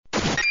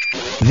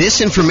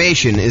This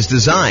information is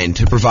designed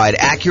to provide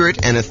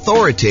accurate and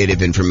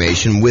authoritative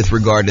information with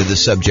regard to the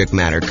subject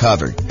matter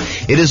covered.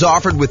 It is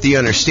offered with the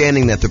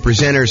understanding that the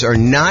presenters are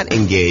not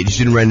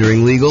engaged in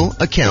rendering legal,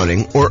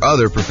 accounting, or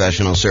other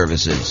professional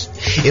services.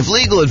 If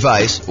legal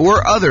advice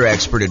or other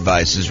expert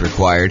advice is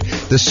required,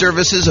 the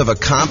services of a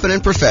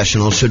competent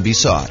professional should be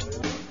sought.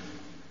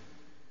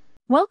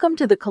 Welcome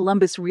to the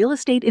Columbus Real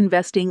Estate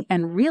Investing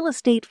and Real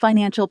Estate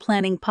Financial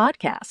Planning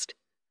Podcast.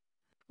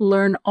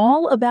 Learn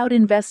all about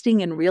investing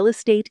in real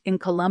estate in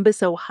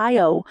Columbus,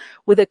 Ohio,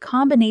 with a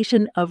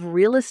combination of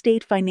real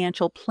estate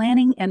financial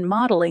planning and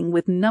modeling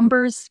with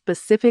numbers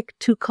specific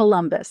to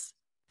Columbus,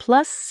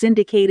 plus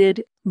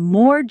syndicated,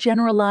 more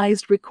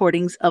generalized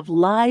recordings of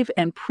live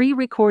and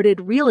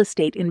pre-recorded real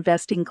estate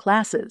investing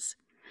classes,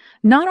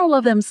 not all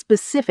of them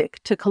specific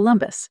to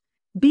Columbus.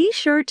 Be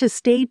sure to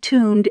stay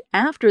tuned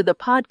after the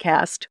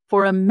podcast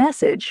for a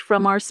message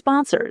from our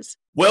sponsors.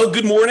 Well,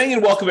 good morning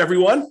and welcome,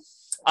 everyone.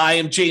 I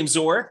am James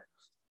Orr.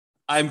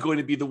 I'm going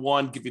to be the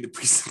one giving the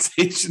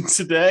presentation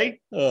today.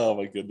 Oh,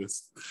 my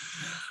goodness.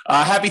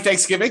 Happy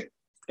Thanksgiving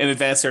in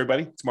advance,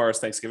 everybody. Tomorrow's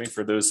Thanksgiving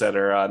for those that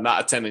are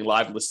not attending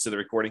live and listen to the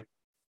recording.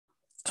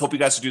 Hope you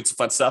guys are doing some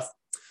fun stuff.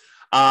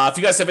 If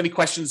you guys have any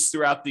questions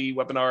throughout the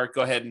webinar,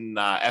 go ahead and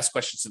ask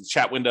questions in the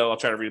chat window. I'll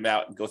try to read them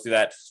out and go through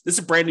that. This is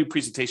a brand new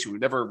presentation. We've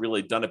never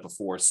really done it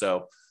before,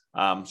 so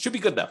should be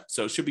good, though.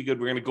 So it should be good.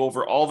 We're going to go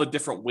over all the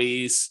different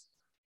ways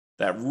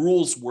that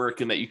rules work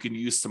and that you can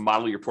use to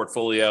model your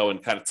portfolio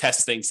and kind of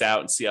test things out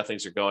and see how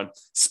things are going,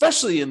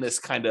 especially in this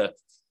kind of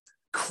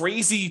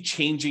crazy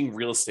changing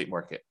real estate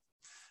market.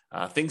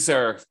 Things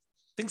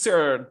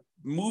are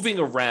moving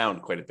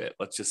around quite a bit.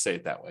 Let's just say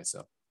it that way.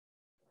 So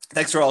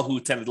thanks for all who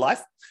attended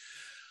live.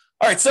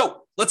 All right,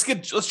 so let's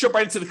jump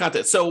right into the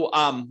content. So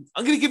I'm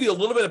going to give you a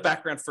little bit of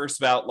background first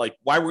about like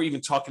why we're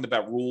even talking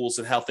about rules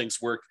and how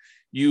things work.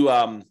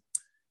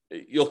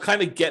 You'll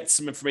kind of get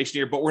some information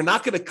here, but we're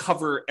not going to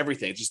cover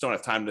everything. I just don't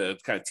have time to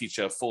kind of teach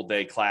a full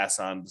day class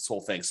on this whole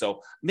thing.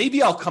 So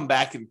maybe I'll come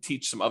back and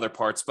teach some other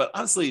parts, but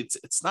honestly,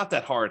 it's not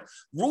that hard.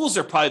 Rules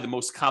are probably the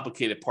most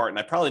complicated part, and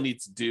I probably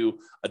need to do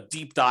a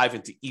deep dive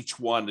into each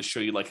one to show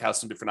you like how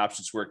some different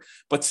options work.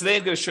 But today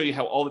I'm going to show you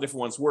how all the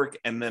different ones work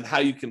and then how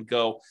you can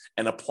go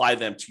and apply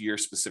them to your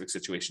specific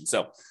situation.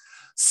 So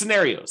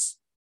scenarios.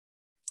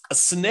 A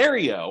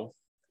scenario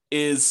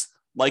is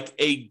like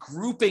a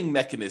grouping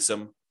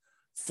mechanism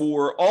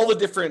for all the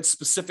different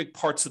specific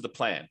parts of the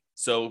plan.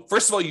 So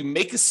first of all, you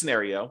make a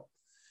scenario.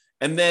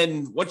 And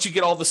then once you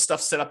get all the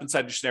stuff set up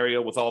inside your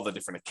scenario with all the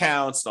different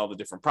accounts and all the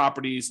different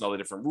properties and all the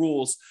different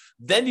rules,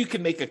 then you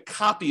can make a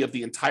copy of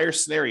the entire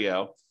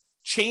scenario,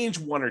 change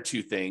one or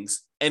two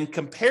things, and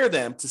compare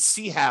them to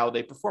see how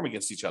they perform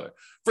against each other.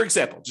 For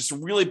example, just a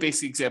really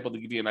basic example to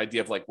give you an idea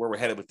of like where we're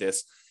headed with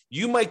this.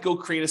 You might go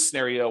create a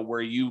scenario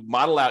where you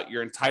model out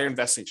your entire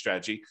investing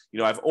strategy. You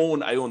know, I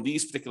own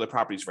these particular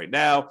properties right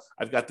now.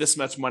 I've got this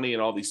much money in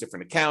all these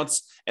different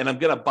accounts, and I'm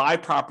going to buy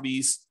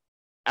properties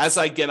as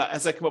I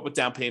come up with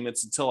down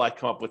payments until I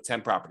come up with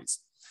 10 properties.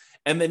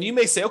 And then you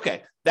may say,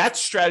 okay, that's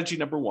strategy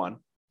number one,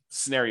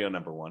 scenario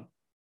number one.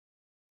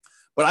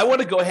 But I want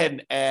to go ahead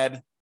and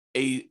add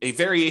a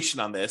variation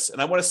on this,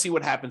 and I want to see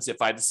what happens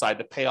if I decide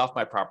to pay off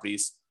my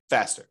properties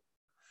faster.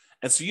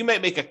 And so you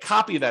might make a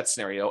copy of that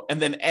scenario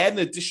and then add an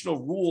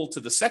additional rule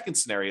to the second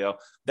scenario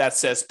that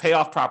says pay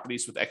off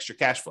properties with extra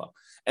cash flow.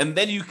 And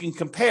then you can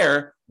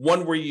compare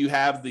one where you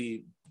have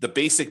the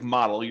basic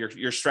model,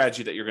 your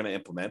strategy that you're going to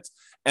implement,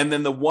 and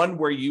then the one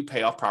where you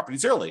pay off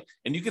properties early.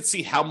 And you can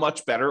see how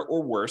much better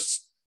or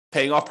worse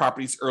paying off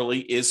properties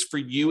early is for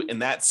you in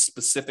that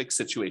specific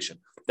situation,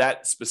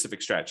 that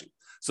specific strategy.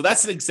 So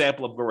that's an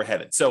example of where we're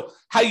headed. So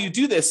how you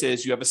do this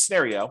is you have a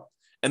scenario,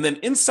 and then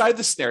inside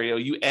the scenario,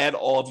 you add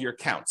all of your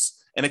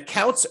accounts. And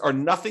accounts are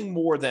nothing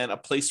more than a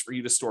place for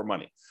you to store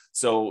money.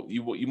 So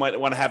you might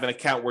want to have an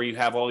account where you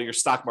have all your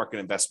stock market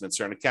investments,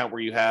 or an account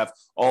where you have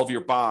all of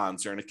your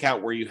bonds, or an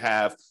account where you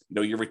have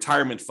your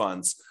retirement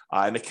funds,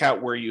 an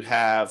account where you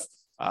have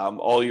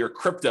all your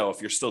crypto, if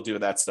you're still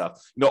doing that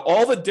stuff.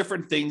 All the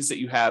different things that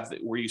you have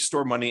where you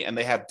store money, and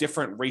they have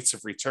different rates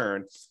of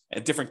return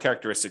and different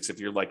characteristics. If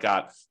you're like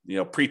got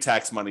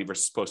pre-tax money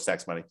versus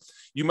post-tax money,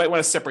 you might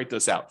want to separate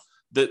those out.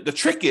 The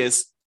trick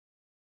is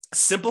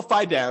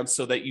simplify down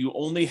so that you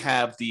only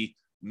have the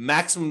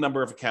maximum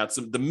number of accounts,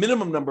 the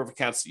minimum number of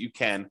accounts that you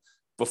can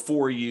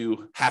before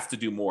you have to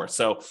do more.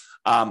 So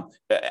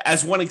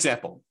as one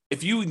example,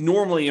 if you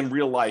normally in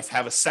real life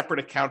have a separate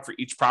account for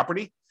each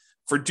property,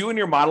 for doing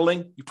your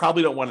modeling, you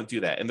probably don't want to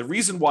do that. And the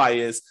reason why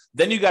is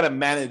then you got to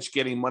manage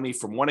getting money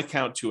from one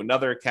account to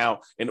another account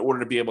in order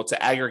to be able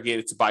to aggregate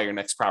it to buy your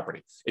next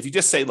property. If you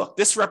just say, look,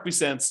 this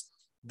represents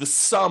the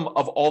sum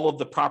of all of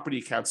the property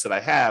accounts that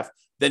I have,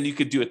 then you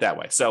could do it that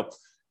way. So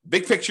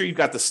big picture, you've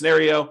got the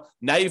scenario.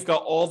 Now you've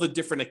got all the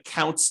different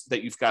accounts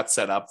that you've got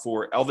set up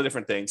for all the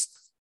different things.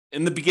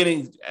 In the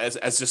beginning, as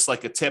just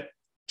like a tip,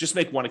 just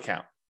make one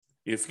account.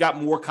 If you've got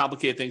more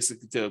complicated things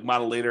to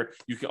model later,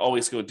 you can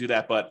always go do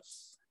that. But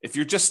if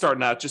you're just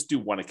starting out, just do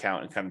one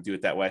account and kind of do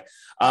it that way.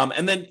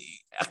 And then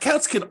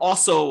accounts can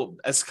also,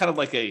 as kind of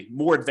like a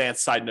more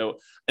advanced side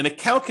note, an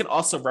account can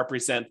also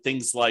represent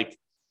things like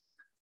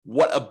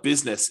what a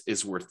business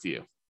is worth to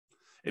you.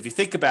 If you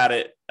think about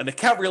it, an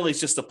account really is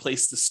just a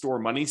place to store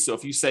money. So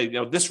if you say,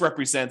 this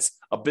represents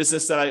a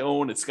business that I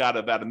own, it's got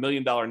about $1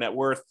 million net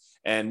worth,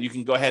 and you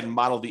can go ahead and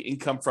model the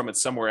income from it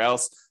somewhere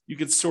else, you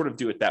can sort of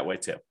do it that way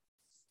too.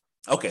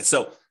 Okay,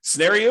 so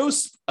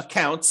scenarios,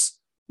 accounts,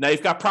 now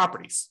you've got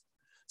properties.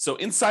 So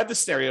inside the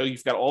scenario,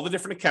 you've got all the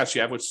different accounts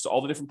you have, which is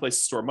all the different places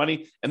to store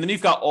money. And then you've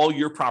got all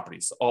your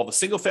properties, all the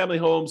single family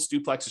homes,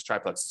 duplexes,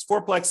 triplexes,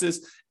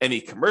 fourplexes,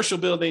 any commercial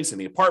buildings,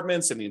 any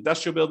apartments, any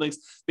industrial buildings,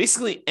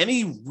 basically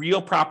any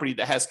real property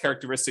that has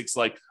characteristics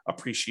like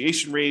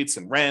appreciation rates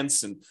and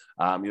rents and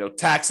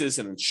taxes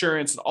and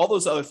insurance and all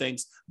those other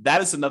things. That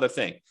is another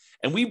thing.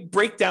 And we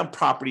break down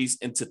properties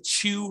into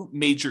two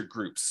major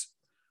groups.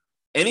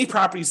 Any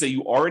properties that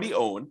you already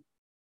own.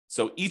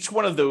 So each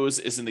one of those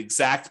is an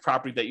exact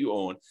property that you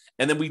own.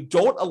 And then we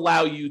don't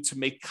allow you to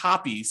make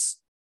copies.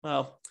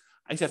 Well,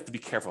 I have to be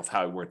careful of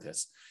how I word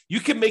this.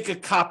 You can make a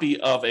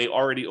copy of a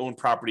already owned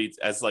property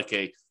as like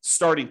a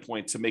starting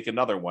point to make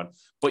another one,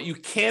 but you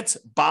can't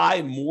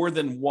buy more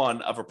than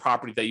one of a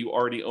property that you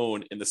already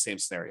own in the same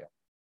scenario.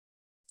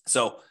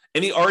 So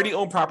any already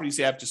owned properties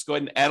you have, just go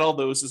ahead and add all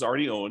those as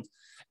already owned.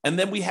 And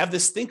then we have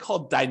this thing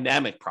called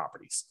dynamic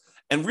properties.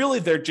 And really,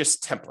 they're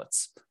just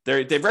templates.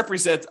 They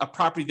represent a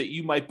property that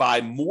you might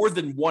buy more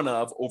than one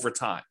of over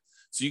time.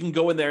 So you can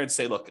go in there and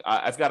say, look,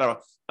 I've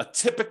got a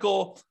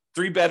typical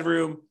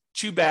 3-bedroom,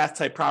 2-bath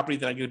type property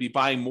that I'm going to be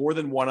buying more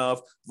than one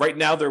of. Right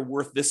now, they're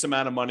worth this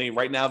amount of money.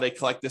 Right now, they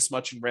collect this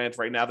much in rent.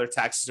 Right now, their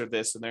taxes are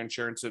this and their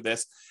insurance are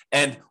this.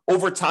 And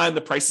over time,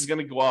 the price is going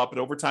to go up. And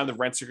over time, the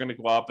rents are going to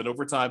go up. And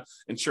over time,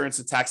 insurance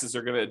and taxes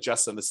are going to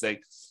adjust on this thing.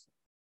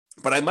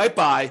 But I might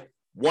buy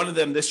one of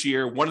them this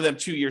year, one of them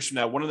 2 years from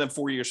now, one of them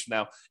 4 years from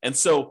now. And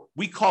so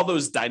we call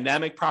those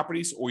dynamic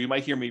properties, or you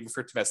might hear me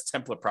refer to them as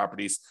template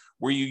properties,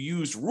 where you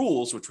use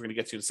rules, which we're going to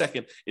get to in a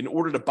second, in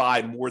order to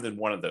buy more than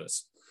one of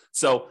those.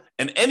 So,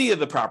 and any of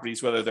the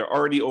properties, whether they're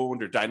already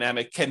owned or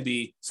dynamic, can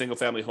be single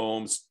family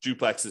homes,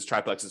 duplexes,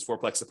 triplexes,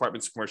 fourplexes,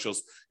 apartments,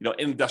 commercials,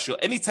 industrial,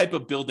 any type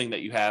of building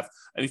that you have,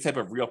 any type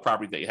of real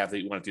property that you have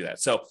that you want to do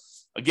that. So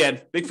again,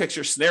 big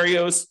picture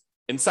scenarios,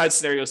 inside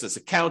scenarios as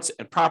accounts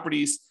and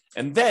properties.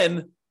 And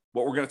then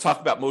what we're going to talk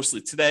about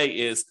mostly today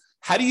is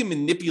how do you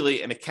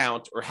manipulate an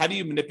account or how do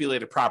you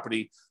manipulate a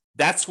property?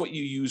 That's what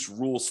you use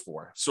rules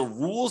for. So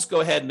rules go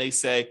ahead and they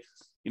say,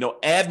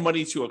 add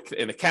money to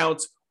an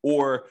account,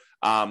 or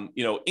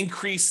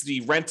increase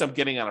the rent I'm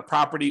getting on a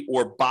property,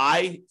 or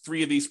buy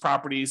 3 of these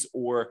properties,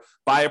 or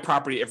buy a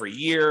property every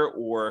year,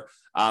 or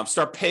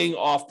start paying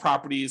off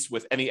properties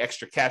with any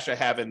extra cash I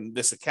have in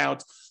this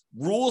account.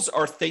 Rules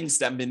are things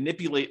that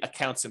manipulate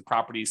accounts and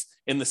properties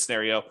in the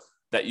scenario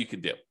that you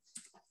can do.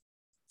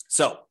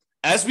 So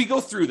as we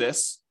go through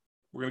this,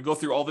 we're going to go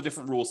through all the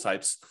different rules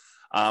types.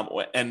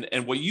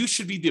 And what you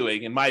should be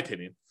doing, in my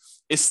opinion,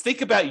 is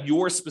think about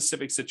your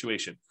specific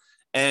situation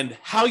and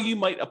how you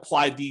might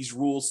apply these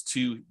rules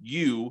to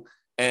you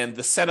and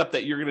the setup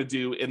that you're going to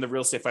do in the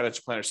Real Estate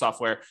Financial Planner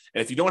software.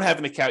 And if you don't have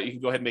an account, you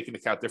can go ahead and make an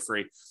account. They're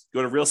free.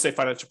 Go to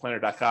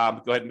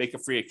realestatefinancialplanner.com, go ahead and make a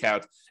free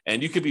account.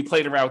 And you could be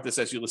playing around with this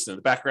as you listen in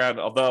the background,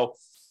 although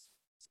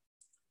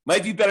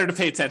might be better to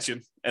pay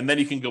attention, and then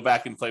you can go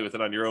back and play with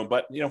it on your own.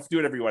 But, do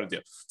whatever you want to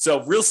do.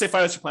 So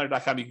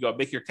realestatefinancialplanner.com, you can go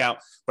make your account.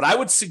 But I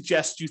would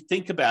suggest you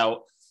think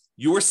about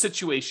your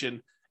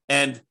situation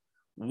and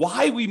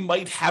why we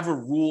might have a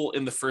rule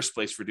in the first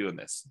place for doing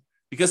this.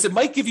 Because it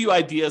might give you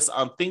ideas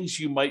on things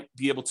you might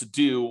be able to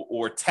do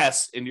or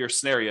test in your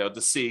scenario to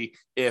see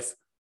if,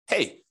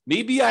 hey,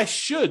 maybe I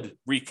should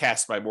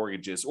recast my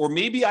mortgages, or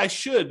maybe I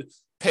should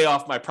pay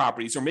off my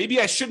properties, or maybe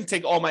I shouldn't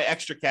take all my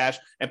extra cash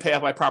and pay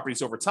off my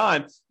properties over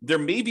time. There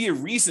may be a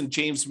reason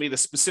James made a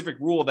specific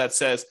rule that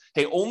says,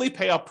 hey, only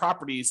pay off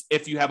properties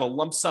if you have a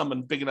lump sum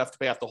and big enough to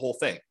pay off the whole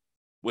thing,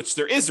 which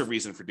there is a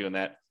reason for doing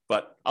that,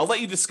 but I'll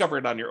let you discover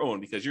it on your own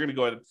because you're going to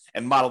go ahead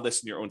and model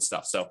this in your own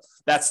stuff. So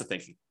that's the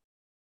thinking.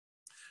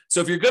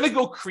 So if you're going to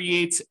go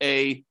create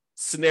a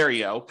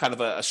scenario, kind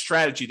of a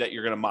strategy that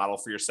you're going to model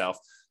for yourself,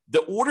 the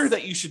order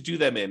that you should do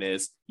them in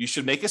is you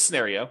should make a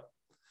scenario.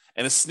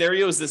 And a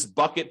scenario is this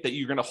bucket that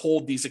you're going to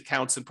hold these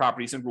accounts and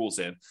properties and rules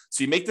in.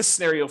 So you make the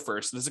scenario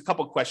first. There's a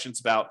couple of questions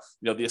about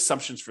the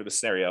assumptions for the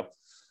scenario.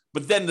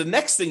 But then the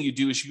next thing you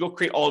do is you go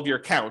create all of your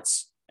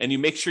accounts and you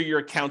make sure your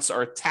accounts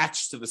are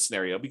attached to the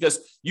scenario,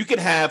 because you can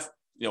have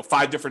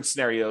 5 different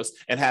scenarios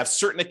and have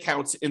certain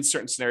accounts in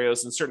certain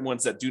scenarios and certain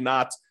ones that do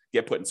not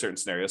get put in certain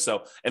scenarios.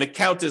 So an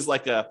account is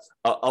like a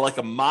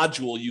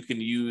module you can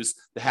use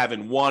to have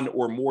in one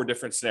or more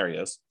different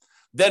scenarios.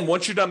 Then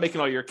once you're done making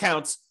all your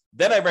accounts,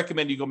 then I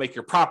recommend you go make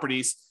your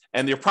properties,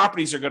 and your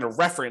properties are going to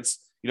reference,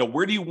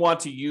 where do you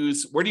want to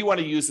use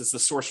as the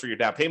source for your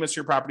down payments for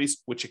your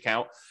properties, which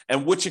account,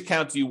 and which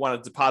account do you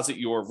want to deposit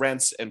your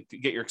rents and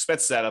get your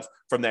expenses out of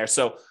from there.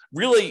 So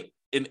really,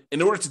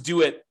 in order to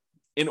do it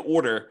in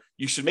order,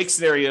 you should make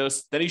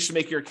scenarios, then you should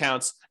make your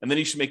accounts, and then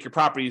you should make your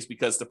properties,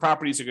 because the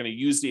properties are going to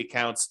use the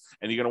accounts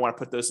and you're going to want to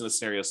put those in the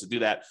scenarios to do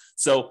that.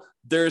 So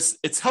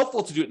it's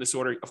helpful to do it in this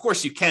order. Of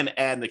course, you can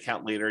add an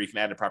account later. You can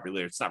add a property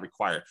later. It's not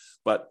required,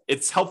 but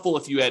it's helpful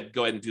if you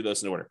go ahead and do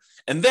those in order.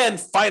 And then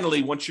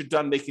finally, once you're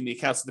done making the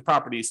accounts of the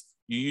properties,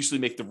 you usually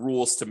make the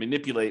rules to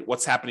manipulate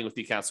what's happening with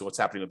the accounts and what's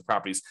happening with the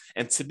properties.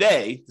 And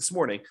today, this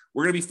morning,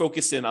 we're going to be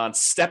focused in on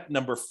step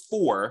number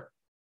 4,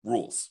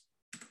 rules.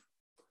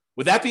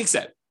 With that being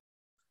said,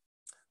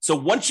 so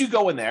once you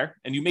go in there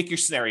and you make your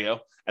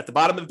scenario, at the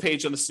bottom of the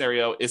page on the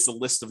scenario is the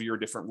list of your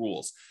different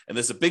rules. And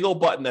there's a big old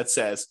button that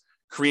says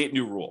create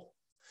new rule.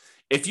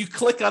 If you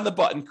click on the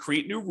button,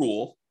 create new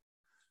rule,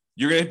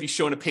 you're going to be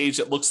shown a page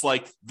that looks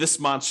like this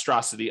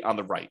monstrosity on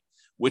the right,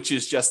 which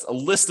is just a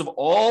list of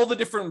all the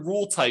different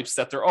rule types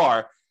that there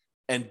are.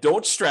 And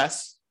don't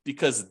stress,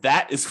 because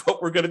that is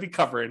what we're going to be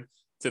covering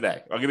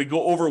today. I'm going to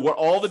go over what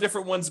all the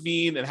different ones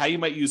mean and how you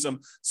might use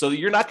them so that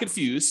you're not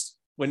confused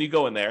when you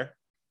go in there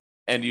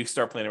and you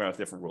start playing around with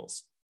different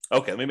rules.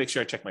 Okay, let me make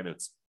sure I check my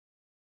notes.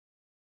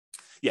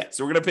 Yeah,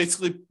 so we're going to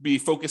basically be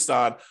focused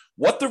on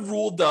what the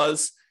rule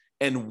does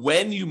and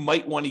when you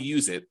might want to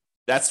use it.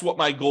 That's what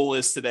my goal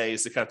is today,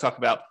 is to kind of talk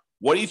about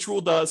what each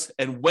rule does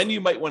and when you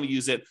might want to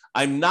use it.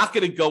 I'm not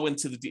going to go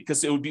into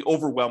because it would be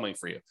overwhelming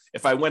for you.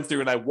 If I went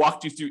through and I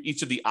walked you through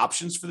each of the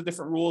options for the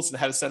different rules and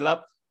how to set it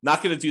up,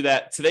 not going to do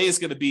that. Today is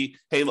going to be,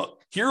 hey,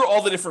 look, here are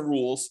all the different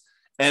rules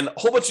and a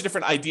whole bunch of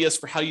different ideas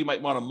for how you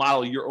might want to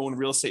model your own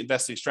real estate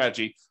investing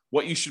strategy,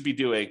 what you should be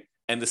doing,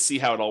 and to see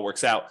how it all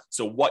works out.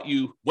 So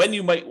when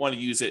you might want to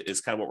use it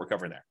is kind of what we're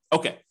covering there.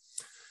 Okay.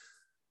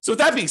 So with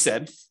that being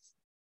said,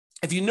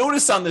 if you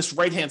notice on this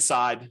right-hand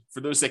side,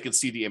 for those that can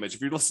see the image,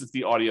 if you're listening to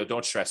the audio,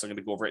 don't stress, I'm going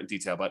to go over it in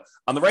detail. But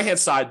on the right-hand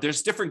side,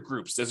 there's different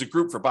groups. There's a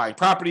group for buying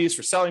properties,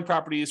 for selling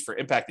properties, for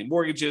impacting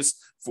mortgages,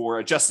 for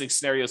adjusting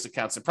scenarios,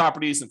 accounts, and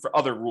properties, and for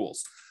other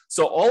rules.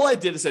 So all I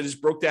did is I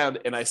just broke down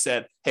and I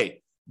said,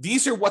 hey,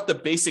 these are what the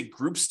basic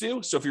groups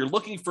do. So if you're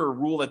looking for a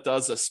rule that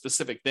does a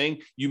specific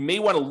thing, you may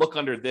want to look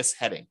under this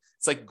heading.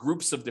 It's like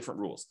groups of different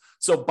rules.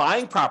 So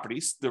buying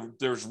properties,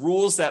 there's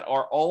rules that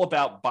are all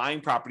about buying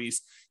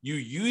properties. You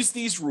use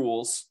these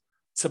rules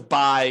to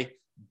buy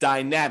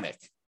dynamic.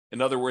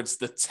 In other words,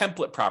 the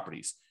template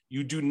properties.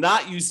 You do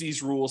not use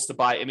these rules to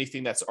buy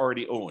anything that's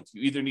already owned.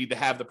 You either need to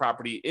have the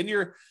property in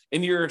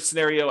your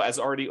scenario as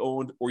already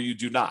owned, or you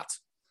do not.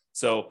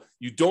 So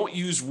you don't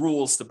use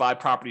rules to buy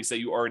properties that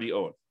you already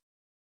own.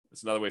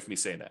 That's another way for me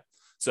saying that.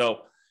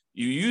 So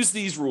you use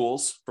these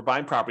rules for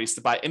buying properties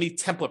to buy any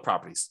template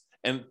properties.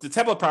 And the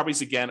template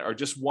properties, again, are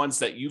just ones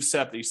that you've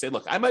set up that you say,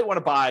 look, I might want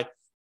to buy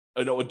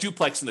a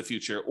duplex in the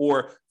future,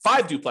 or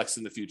 5 duplexes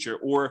in the future,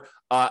 or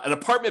an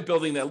apartment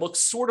building that looks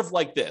sort of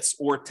like this,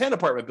 or 10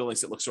 apartment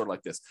buildings that look sort of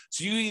like this.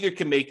 So you either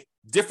can make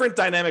different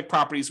dynamic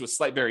properties with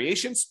slight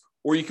variations,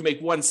 or you can make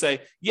one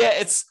say,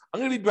 yeah, I'm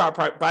going to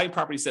be buying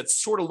properties that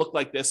sort of look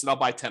like this, and I'll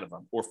buy 10 of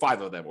them, or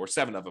 5 of them, or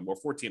 7 of them, or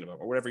 14 of them,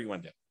 or whatever you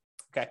want to do.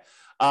 Okay.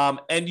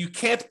 And you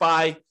can't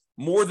buy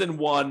more than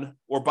one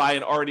or buy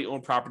an already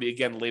owned property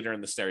again later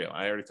in the scenario.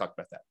 I already talked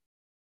about that.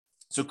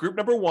 So group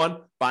number 1,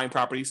 buying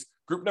properties.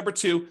 Group number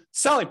 2,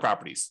 selling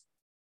properties.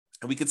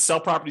 And we could sell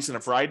properties in a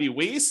variety of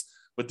ways,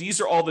 but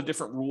these are all the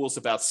different rules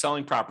about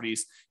selling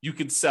properties. You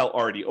can sell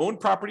already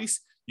owned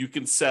properties. You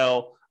can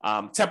sell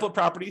template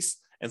properties.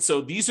 And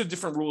so these are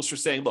different rules for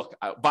saying, look,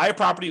 buy a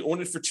property,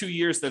 own it for 2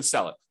 years, then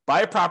sell it.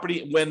 Buy a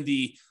property when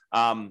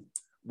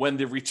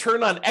the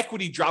return on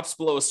equity drops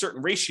below a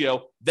certain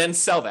ratio, then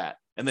sell that,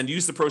 and then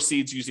use the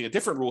proceeds using a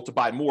different rule to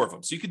buy more of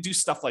them. So you could do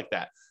stuff like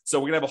that. So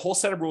we're going to have a whole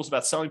set of rules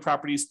about selling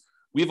properties.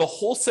 We have a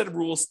whole set of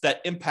rules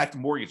that impact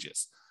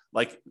mortgages,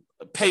 like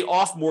pay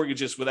off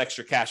mortgages with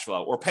extra cash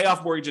flow, or pay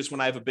off mortgages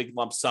when I have a big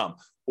lump sum,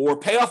 or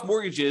pay off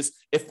mortgages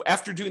if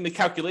after doing the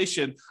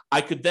calculation, I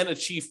could then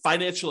achieve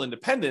financial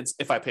independence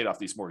if I paid off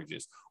these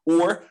mortgages,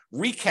 or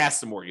recast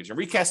the mortgage. And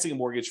recasting a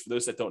mortgage, for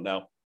those that don't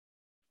know,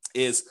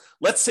 is,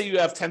 let's say you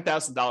have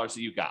 $10,000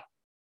 that you got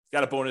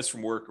a bonus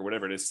from work or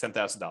whatever it is,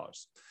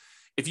 $10,000.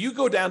 If you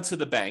go down to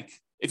the bank,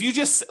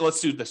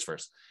 let's do this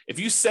first. If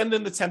you send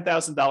in the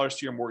 $10,000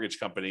 to your mortgage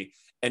company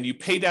and you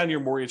pay down your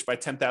mortgage by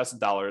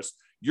 $10,000,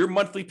 your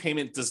monthly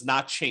payment does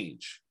not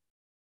change.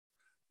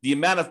 The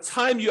amount of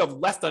time you have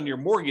left on your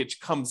mortgage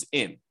comes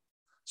in.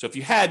 So if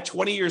you had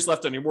 20 years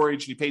left on your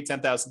mortgage and you paid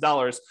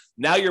 $10,000,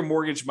 now your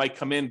mortgage might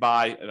come in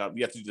by,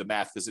 you have to do the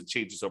math because it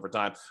changes over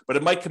time, but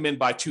it might come in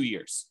by 2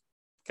 years.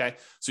 Okay.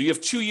 So you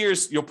have 2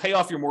 years, you'll pay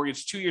off your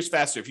mortgage 2 years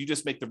faster if you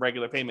just make the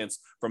regular payments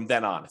from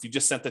then on, if you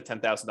just sent the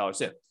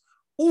 $10,000 in.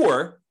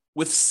 Or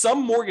with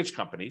some mortgage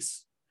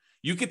companies,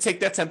 you could take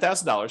that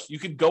 $10,000, you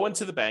could go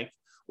into the bank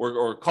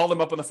or call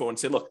them up on the phone and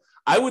say, look,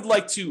 I would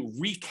like to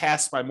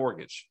recast my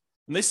mortgage.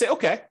 And they say,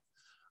 okay,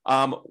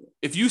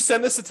 if you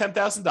send us the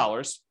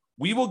 $10,000,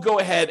 we will go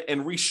ahead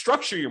and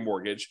restructure your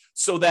mortgage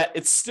so that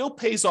it still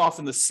pays off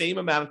in the same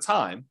amount of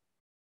time,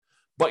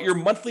 but your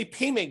monthly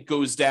payment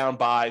goes down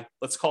by,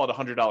 let's call it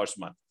 $100 a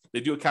month.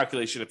 They do a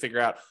calculation to figure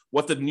out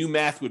what the new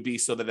math would be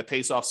so that it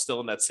pays off still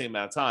in that same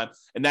amount of time.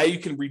 And now you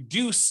can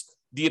reduce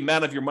the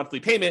amount of your monthly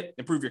payment,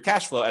 improve your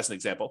cash flow, as an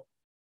example,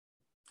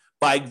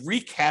 by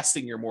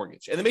recasting your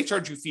mortgage. And they may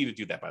charge you a fee to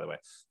do that, by the way.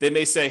 They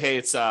may say, hey,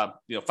 it's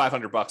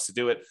 $500 to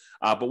do it,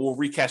 but we'll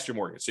recast your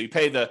mortgage. So you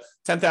pay the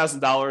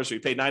 $10,000 or you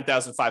pay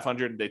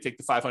 $9,500 and they take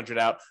the $500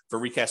 out for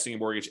recasting your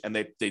mortgage, and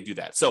they do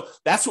that. So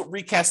that's what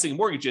recasting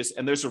mortgage is,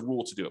 and there's a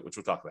rule to do it, which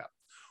we'll talk about.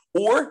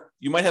 Or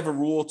you might have a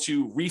rule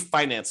to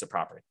refinance a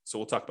property. So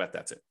we'll talk about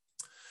that too.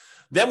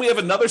 Then we have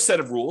another set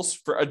of rules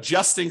for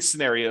adjusting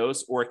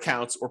scenarios or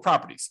accounts or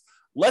properties.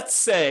 Let's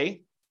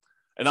say,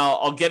 and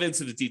I'll get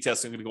into the details,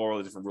 so I'm going to go over all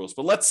the different rules.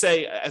 But let's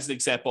say, as an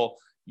example,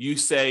 you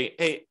say,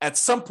 hey, at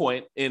some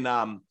point in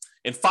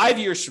 5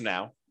 years from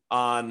now,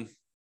 on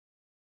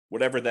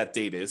whatever that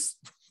date is,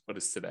 what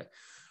is today?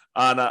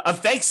 On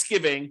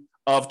Thanksgiving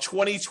of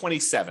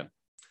 2027,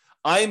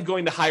 I am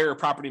going to hire a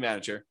property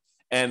manager,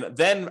 and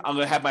then I'm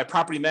going to have my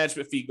property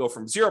management fee go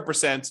from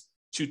 0%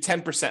 to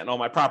 10% in all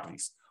my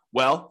properties.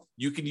 Well,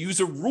 you can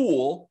use a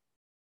rule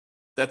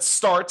that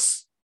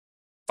starts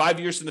 5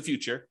 years in the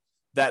future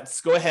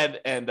that's go ahead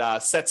and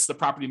sets the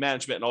property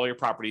management in all your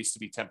properties to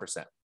be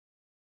 10%.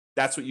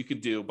 That's what you can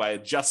do by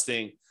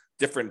adjusting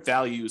different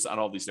values on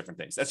all these different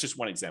things. That's just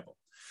one example.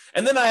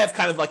 And then I have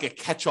kind of like a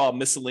catch-all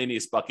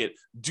miscellaneous bucket,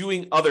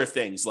 doing other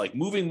things like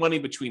moving money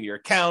between your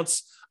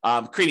accounts,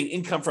 creating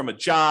income from a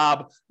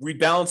job,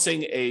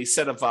 rebalancing a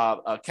set of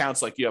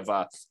accounts, like you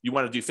want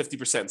to do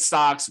 50% in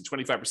stocks and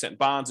 25% in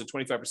bonds and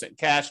 25% in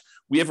cash.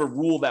 We have a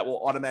rule that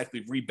will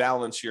automatically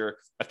rebalance your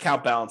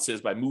account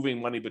balances by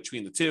moving money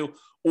between the two.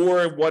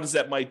 Or ones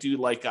that might do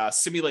like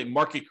simulate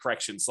market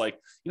corrections. Like,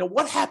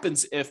 what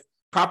happens if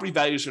property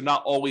values are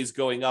not always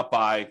going up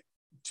by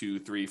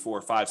 2, 3,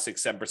 4, 5,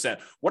 6, 7%?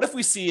 What if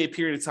we see a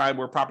period of time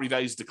where property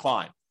values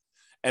decline?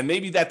 And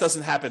maybe that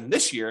doesn't happen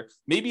this year.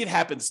 Maybe it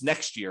happens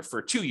next year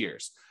for 2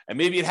 years. And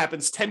maybe it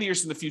happens 10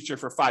 years in the future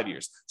for 5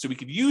 years. So we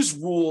could use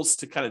rules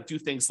to kind of do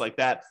things like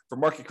that for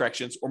market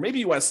corrections. Or maybe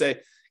you want to say,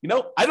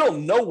 I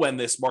don't know when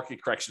this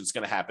market correction is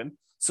going to happen,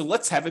 so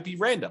let's have it be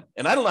random.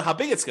 And I don't know how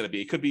big it's going to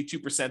be. It could be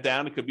 2%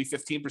 down. It could be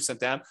 15%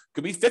 down. It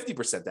could be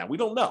 50% down. We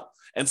don't know.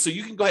 And so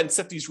you can go ahead and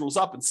set these rules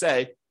up and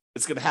say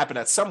it's going to happen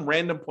at some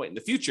random point in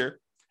the future.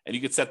 And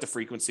you could set the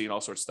frequency and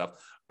all sorts of stuff.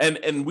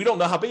 And we don't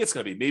know how big it's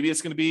going to be. Maybe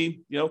it's going to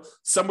be,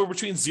 somewhere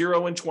between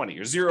 0 and 20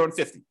 or 0 and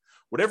 50,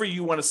 whatever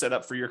you want to set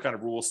up for your kind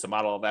of rules to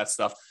model all that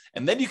stuff.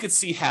 And then you can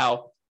see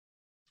how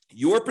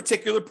your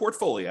particular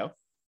portfolio,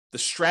 the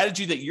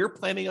strategy that you're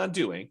planning on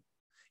doing,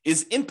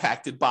 is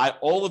impacted by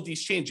all of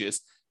these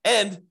changes.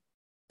 And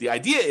the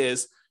idea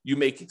is you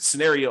make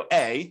scenario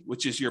A,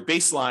 which is your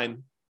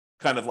baseline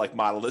kind of like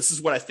model. This is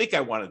what I think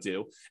I want to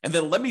do. And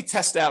then let me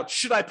test out,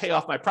 should I pay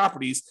off my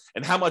properties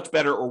and how much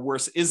better or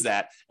worse is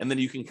that? And then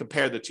you can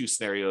compare the two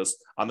scenarios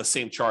on the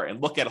same chart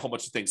and look at a whole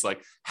bunch of things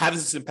like, how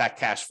does this impact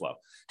cash flow?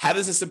 How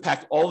does this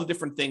impact all the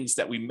different things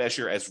that we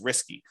measure as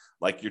risky,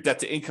 like your debt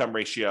to income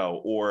ratio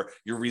or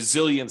your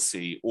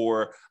resiliency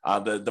or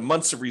the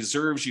months of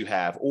reserves you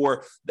have,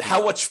 or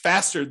how much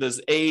faster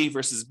does A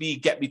versus B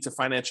get me to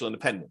financial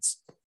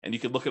independence? And you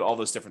can look at all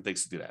those different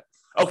things to do that.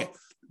 Okay.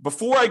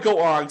 Before I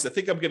go on, because I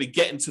think I'm going to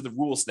get into the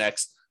rules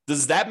next,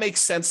 does that make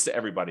sense to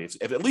everybody?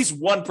 If at least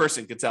one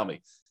person can tell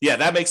me, yeah,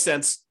 that makes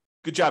sense.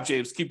 Good job,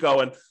 James. Keep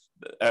going.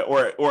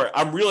 Or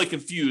I'm really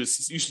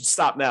confused. You should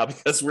stop now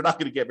because we're not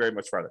going to get very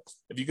much farther.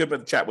 If you could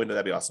put the chat window,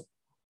 that'd be awesome.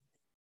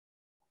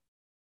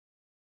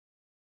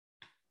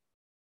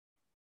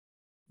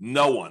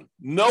 No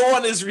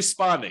one is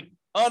responding.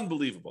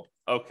 Unbelievable.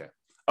 Okay,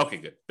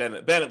 good. Ben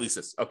at least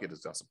is. Okay,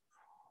 that's awesome.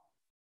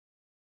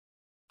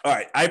 All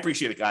right, I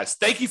appreciate it, guys.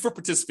 Thank you for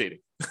participating.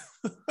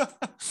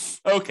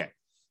 Okay.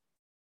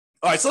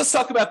 All right, so let's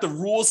talk about the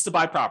rules to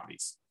buy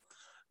properties.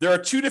 There are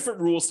two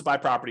different rules to buy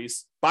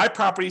properties. Buy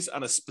properties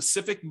on a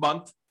specific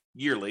month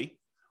yearly,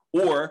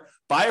 or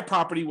buy a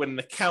property when an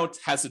account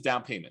has a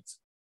down payment.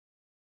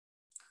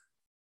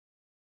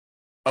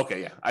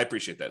 Okay, yeah, I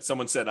appreciate that.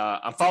 Someone said,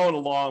 I'm following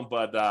along,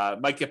 but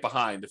might get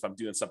behind if I'm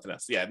doing something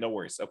else. Yeah, no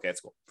worries. Okay,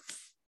 that's cool.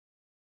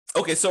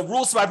 Okay, so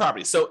rules to buy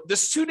properties. So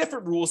there's two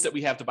different rules that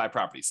we have to buy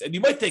properties. And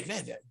you might think,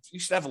 man, you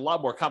should have a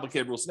lot more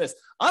complicated rules than this.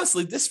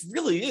 Honestly, this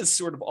really is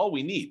sort of all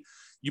we need.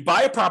 You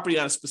buy a property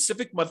on a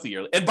specific monthly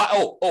yearly. And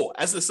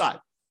as an aside,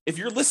 if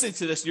you're listening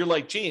to this and you're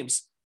like,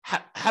 James,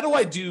 how do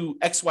I do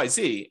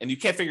XYZ? And you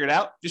can't figure it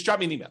out, just drop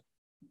me an email.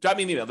 Drop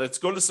me an email. Let's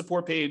go to the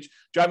support page,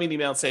 drop me an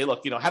email and say,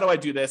 look, how do I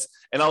do this?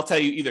 And I'll tell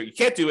you either you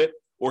can't do it,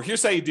 or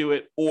here's how you do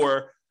it,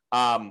 or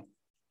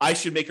I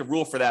should make a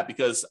rule for that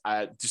because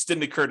it just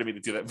didn't occur to me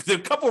to do that. But a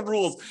couple of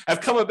rules have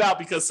come about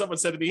because someone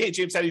said to me, hey,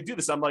 James, how do you do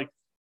this? I'm like,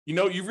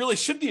 you really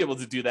should be able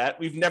to do that.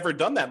 We've never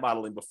done that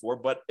modeling before,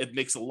 but it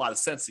makes a lot of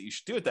sense that you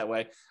should do it that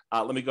way.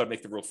 Let me go and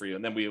make the rule for you.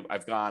 And then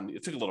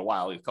it took a little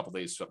while, a couple of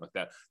days, something like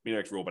that. We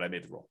made the rule, but I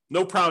made the rule.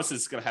 No promises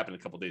it's going to happen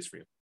in a couple of days for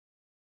you.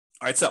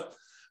 All right, so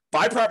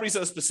buy properties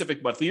on a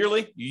specific monthly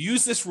yearly. You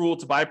use this rule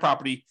to buy a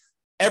property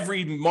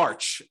every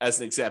March, as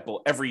an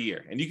example, every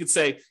year. And you could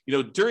say,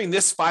 during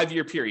this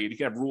 5-year period, you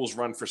can have rules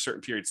run for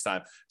certain periods of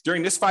time.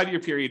 During this 5-year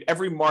period,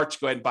 every March,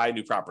 go ahead and buy a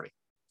new property.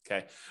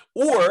 Okay.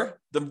 Or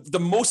the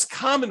most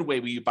common way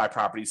we buy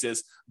properties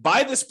is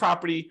buy this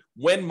property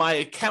when my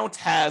account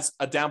has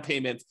a down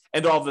payment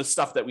and all the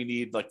stuff that we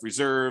need, like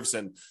reserves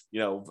and,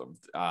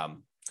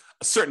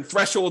 a certain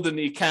threshold in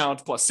the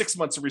account, plus 6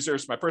 months of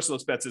reserves for my personal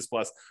expenses,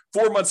 plus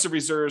 4 months of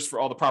reserves for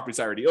all the properties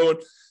I already own,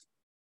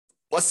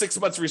 plus 6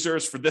 months of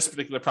reserves for this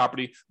particular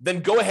property.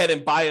 Then go ahead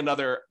and buy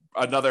another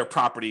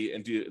property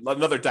and do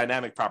another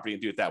dynamic property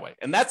and do it that way.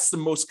 And that's the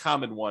most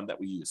common one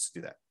that we use to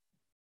do that.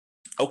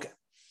 Okay.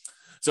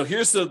 So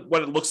here's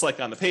what it looks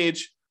like on the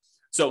page.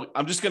 So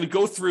I'm just going to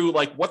go through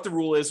like what the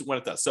rule is and what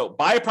it does. So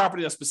buy a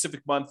property in a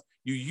specific month.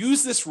 You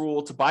use this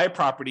rule to buy a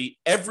property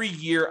every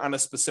year on a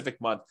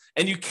specific month.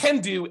 And you can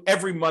do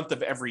every month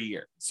of every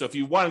year. So if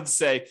you wanted to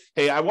say,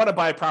 hey, I want to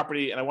buy a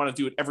property and I want to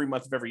do it every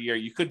month of every year,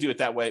 you could do it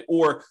that way,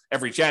 or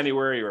every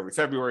January or every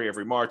February,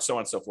 every March, so on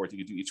and so forth. You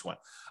could do each one.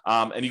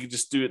 And you can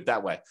just do it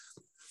that way.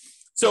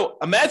 So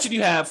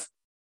imagine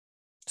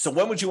so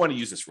when would you want to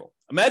use this rule?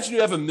 Imagine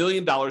you have $1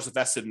 million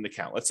invested in an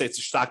account. Let's say it's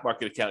a stock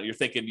market account. You're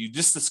thinking you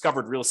just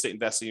discovered real estate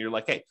investing. You're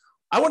like, hey,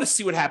 I want to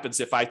see what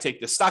happens if I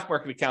take the stock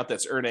market account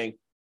that's earning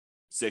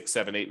 6,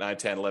 7, 8, 9,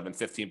 10, 11,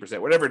 15%,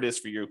 whatever it is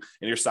for you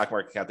in your stock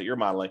market account that you're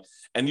modeling.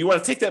 And you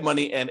want to take that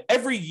money and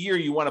every year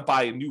you want to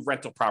buy a new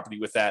rental property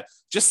with that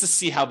just to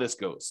see how this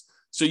goes.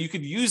 So you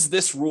could use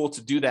this rule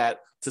to do that,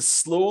 to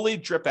slowly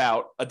drip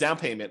out a down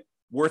payment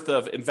worth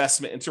of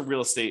investment into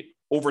real estate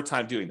over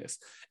time doing this.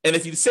 And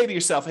if you say to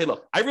yourself, hey,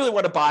 look, I really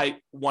want to buy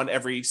one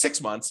every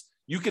 6 months,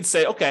 you could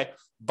say, okay,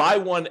 buy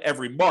one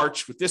every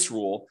March with this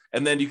rule.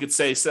 And then you could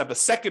set up a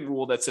second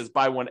rule that says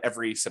buy one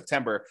every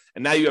September.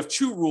 And now you have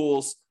 2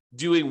 rules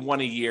doing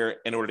one a year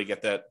in order to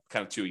get that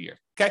kind of 2 a year.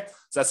 Okay.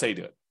 So that's how you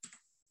do it.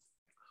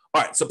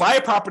 All right. So buy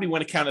a property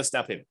when account has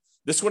down payment.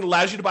 This one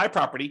allows you to buy a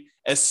property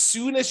as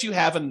soon as you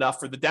have enough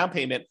for the down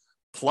payment,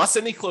 plus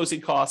any closing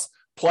costs,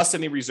 plus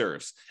any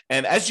reserves.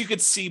 And as you can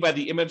see by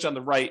the image on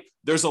the right,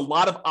 there's a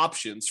lot of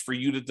options for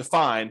you to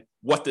define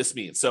what this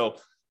means. So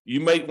you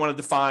might want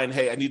to define,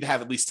 hey, I need to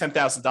have at least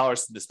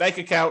 $10,000 in this bank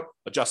account,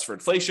 adjust for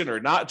inflation or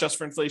not adjust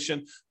for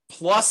inflation,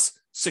 plus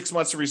 6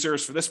 months of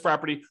reserves for this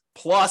property,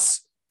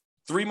 plus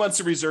 3 months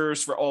of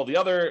reserves for all the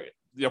other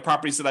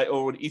properties that I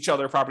own, each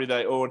other property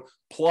that I own,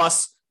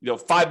 plus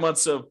 5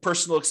 months of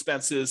personal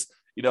expenses,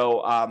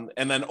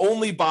 and then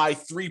only buy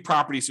 3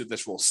 properties with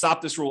this rule. Stop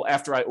this rule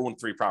after I own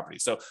 3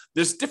 properties. So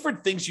there's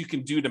different things you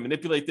can do to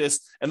manipulate this.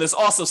 And there's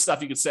also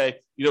stuff you could say,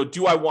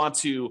 do I want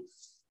to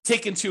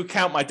take into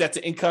account my debt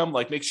to income,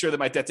 like make sure that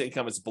my debt to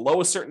income is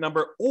below a certain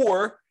number?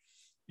 Or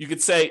you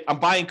could say, I'm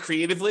buying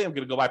creatively. I'm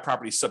going to go buy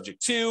properties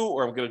subject to,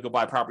 or I'm going to go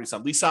buy properties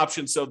on lease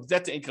options. So the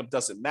debt to income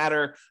doesn't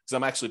matter because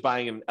I'm actually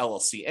buying an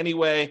LLC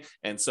anyway.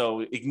 And so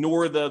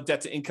ignore the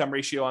debt to income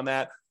ratio on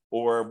that,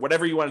 or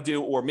whatever you want to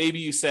do. Or maybe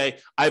you say,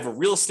 I have a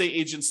real estate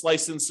agent's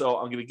license, so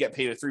I'm going to get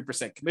paid a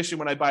 3% commission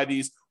when I buy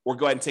these, or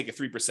go ahead and take a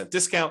 3%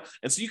 discount.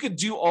 And so you could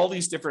do all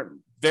these different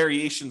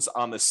variations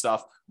on this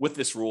stuff with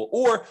this rule.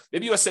 Or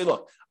maybe you say,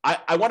 look,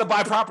 I want to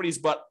buy properties,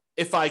 but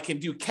if I can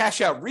do cash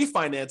out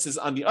refinances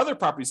on the other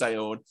properties I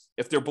own,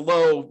 if they're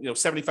below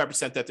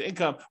 75% debt to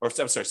income, or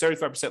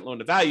 75% loan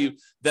to value,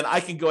 then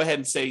I can go ahead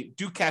and say,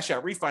 do cash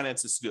out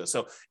refinances to do it.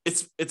 So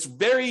it's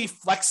very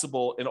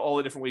flexible in all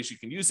the different ways you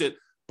can use it,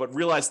 but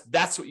realize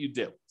that's what you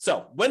do.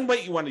 So when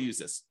might you want to use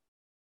this?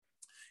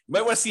 You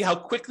might want to see how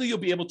quickly you'll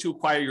be able to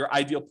acquire your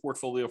ideal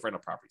portfolio of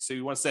rental property. So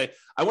you want to say,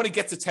 I want to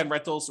get to 10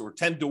 rentals or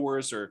 10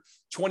 doors or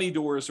 20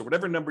 doors or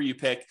whatever number you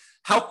pick.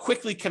 How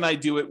quickly can I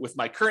do it with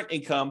my current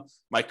income,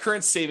 my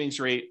current savings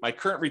rate, my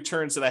current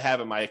returns that I have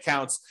in my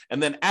accounts?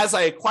 And then as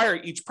I acquire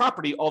each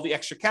property, all the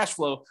extra cash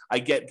flow I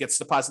get gets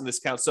deposited in this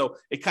account. So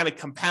it kind of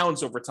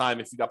compounds over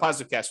time if you got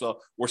positive cash flow,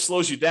 or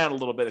slows you down a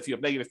little bit if you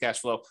have negative cash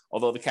flow,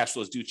 although the cash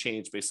flows do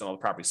change based on all the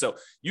property. So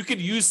you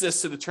could use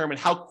this to determine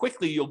how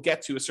quickly you'll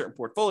get to a certain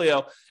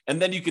portfolio. And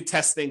then you could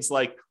test things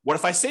like, what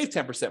if I save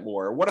 10%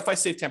 more? Or what if I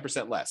save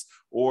 10% less?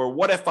 Or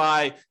what if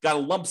I got a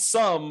lump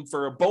sum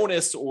for a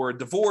bonus or a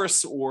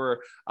divorce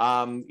or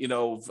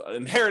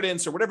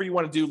inheritance or whatever you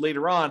want to do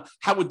later on?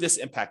 How would this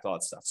impact all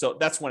that stuff? So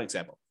that's one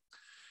example.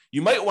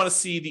 You might want to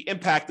see the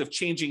impact of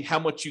changing how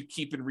much you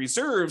keep in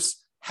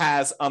reserves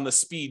has on the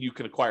speed you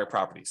can acquire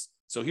properties.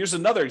 So here's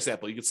another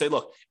example. You could say,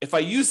 look, if I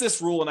use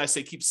this rule and I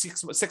say keep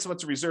 6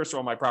 months of reserves for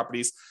all my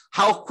properties,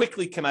 how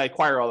quickly can I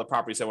acquire all the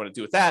properties I want to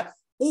do with that?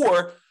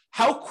 Or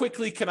how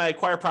quickly can I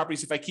acquire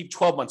properties if I keep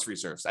 12 months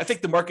reserves? I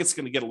think the market's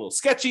going to get a little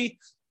sketchy.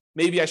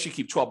 Maybe I should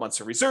keep 12 months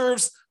of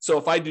reserves. So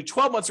if I do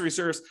 12 months of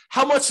reserves,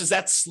 how much does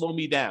that slow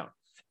me down?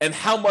 And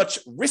how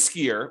much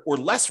riskier or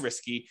less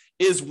risky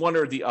is one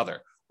or the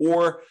other?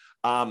 Or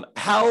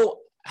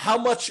how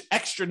much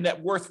extra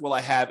net worth will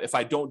I have if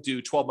I don't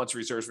do 12 months of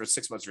reserves versus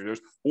 6 months of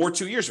reserves or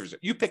 2 years of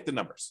reserves? You pick the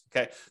numbers,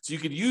 okay? So you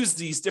could use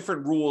these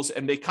different rules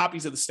and make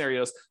copies of the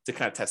scenarios to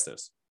kind of test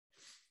those.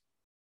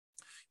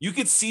 You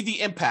could see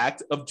the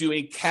impact of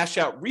doing cash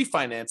out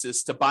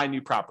refinances to buy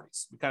new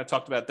properties. We kind of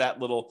talked about that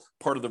little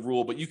part of the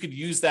rule, but you could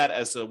use that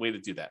as a way to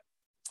do that.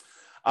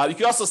 You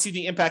can also see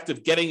the impact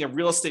of getting a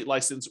real estate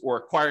license or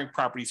acquiring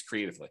properties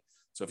creatively.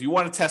 So if you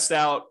want to test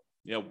out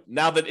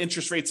Now that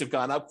interest rates have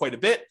gone up quite a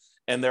bit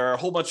and there are a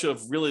whole bunch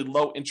of really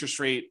low interest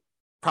rate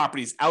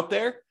properties out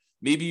there,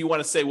 maybe you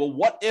want to say, well,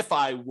 what if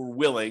I were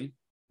willing,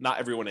 not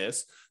everyone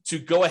is, to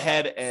go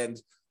ahead and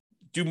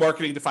do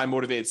marketing to find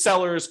motivated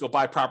sellers, go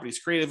buy properties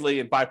creatively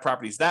and buy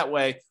properties that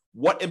way?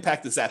 What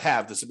impact does that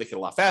have? Does it make it a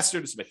lot faster?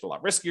 Does it make it a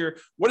lot riskier?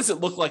 What does it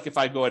look like if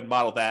I go ahead and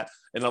model that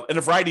in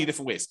a variety of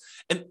different ways?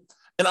 And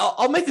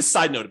I'll make a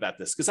side note about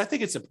this because I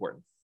think it's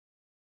important.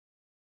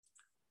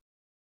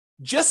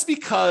 Just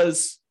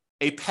because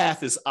a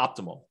path is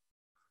optimal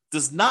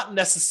does not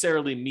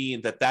necessarily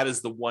mean that that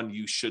is the one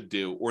you should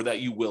do or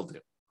that you will do.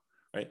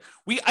 Right?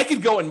 I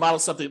could go and model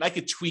something and I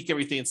could tweak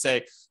everything and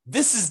say,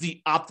 this is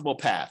the optimal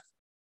path,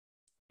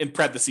 in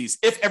parentheses,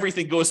 if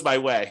everything goes my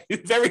way,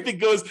 if everything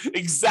goes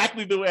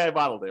exactly the way I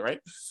modeled it, right?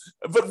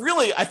 But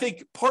really, I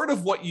think part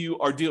of what you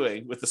are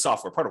doing with the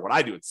software, part of what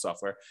I do with the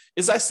software,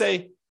 is I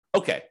say,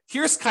 okay,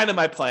 here's kind of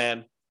my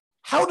plan.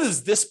 How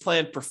does this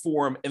plan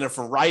perform in a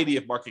variety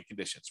of market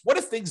conditions? What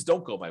if things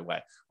don't go my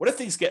way? What if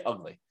things get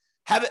ugly?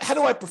 How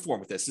do I perform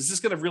with this? Is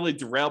this going to really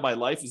derail my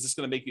life? Is this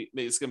going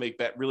to make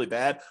that really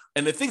bad?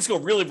 And if things go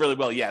really, really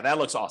well, yeah, that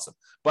looks awesome.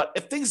 But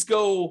if things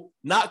go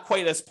not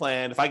quite as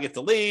planned, if I get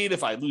delayed,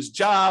 if I lose a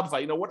job, if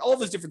I, all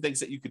those different things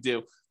that you could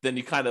do, then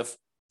you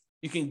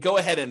can go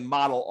ahead and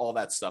model all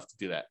that stuff to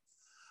do that.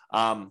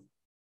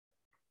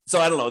 So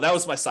I don't know. That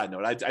was my side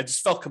note. I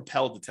just felt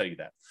compelled to tell you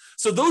that.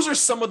 So those are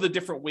some of the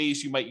different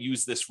ways you might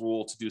use this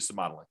rule to do some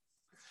modeling.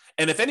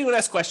 And if anyone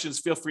has questions,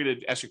 feel free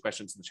to ask your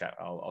questions in the chat.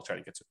 I'll try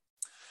to get to it.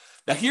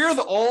 Now, here are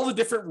all the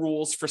different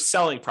rules for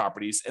selling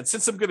properties. And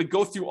since I'm going to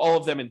go through all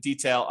of them in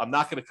detail, I'm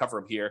not going to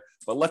cover them here,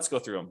 but let's go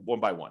through them one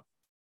by one.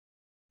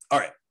 All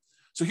right.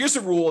 So here's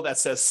a rule that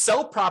says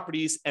sell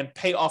properties and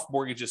pay off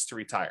mortgages to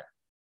retire.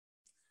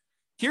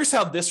 Here's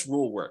how this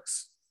rule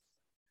works.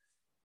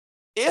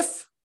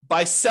 If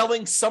by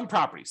selling some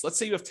properties, let's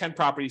say you have 10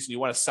 properties and you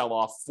want to sell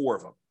off 4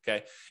 of them,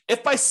 okay?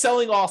 If by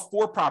selling off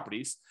 4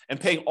 properties and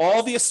paying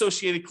all the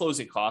associated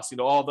closing costs,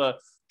 all the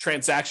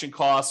transaction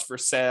costs for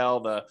sale,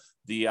 the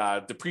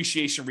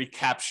depreciation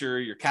recapture,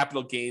 your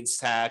capital gains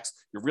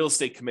tax, your real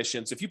estate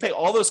commissions. If you pay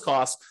all those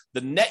costs,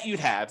 the net you'd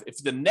have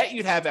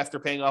after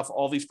paying off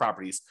all these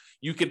properties,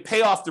 you could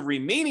pay off the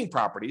remaining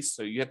properties.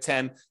 So you have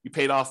 10, you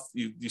paid off,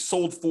 you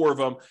sold 4 of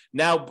them.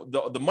 Now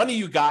the money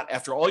you got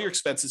after all your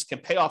expenses can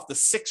pay off the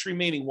 6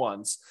 remaining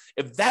ones.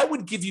 If that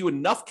would give you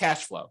enough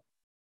cash flow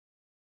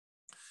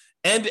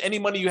and any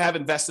money you have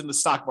invested in the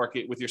stock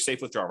market with your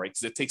safe withdrawal rate,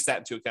 because it takes that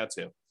into account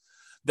too,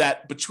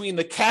 that between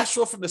the cash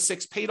flow from the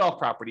 6 paid off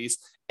properties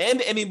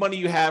and any money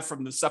you have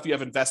from the stuff you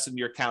have invested in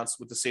your accounts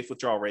with the safe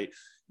withdrawal rate,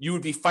 you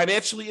would be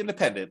financially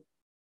independent.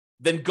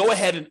 Then go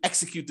ahead and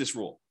execute this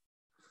rule.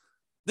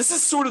 This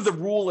is sort of the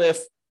rule if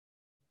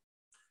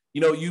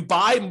you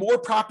buy more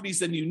properties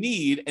than you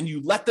need and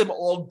you let them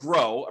all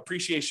grow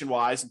appreciation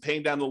wise and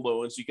paying down the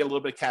loans, you get a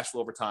little bit of cash flow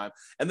over time.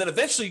 And then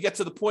eventually you get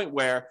to the point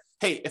where,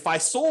 hey, if I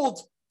sold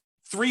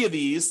 3 of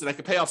these, then I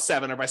could pay off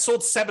 7. Or if I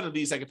sold 7 of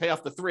these, I could pay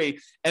off the 3.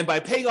 And by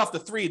paying off the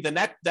 3, then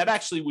that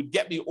actually would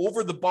get me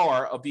over the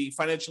bar of being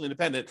financially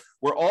independent,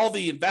 where all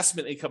the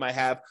investment income I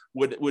have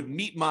would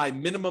meet my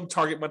minimum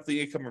target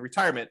monthly income in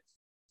retirement.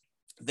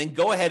 Then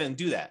go ahead and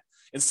do that.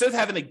 Instead of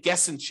having to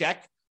guess and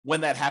check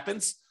when that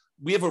happens,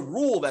 we have a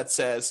rule that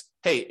says,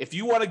 hey, if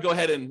you want to go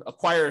ahead and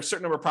acquire a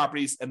certain number of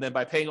properties, and then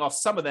by paying off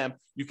some of them,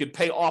 you could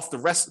pay off the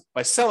rest.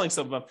 By selling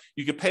some of them,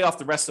 you could pay off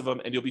the rest of them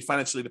and you'll be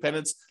financially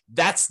independent.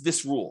 That's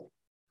this rule.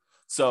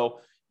 So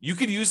you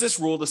could use this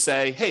rule to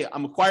say, hey,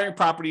 I'm acquiring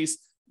properties.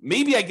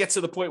 Maybe I get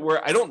to the point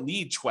where I don't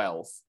need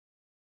 12,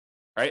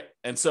 right?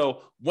 And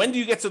so when do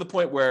you get to the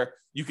point where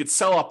you could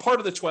sell a part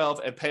of the 12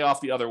 and pay off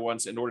the other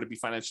ones in order to be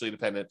financially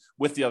independent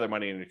with the other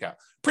money in your account?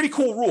 Pretty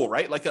cool rule,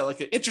 right? Like an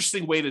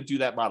interesting way to do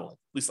that modeling.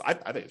 At least I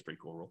think it's a pretty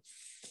cool rule.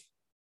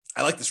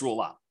 I like this rule a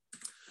lot.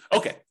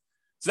 Okay,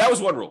 so that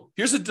was one rule.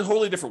 Here's a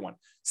totally different one.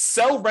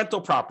 Sell rental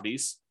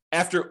properties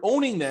after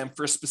owning them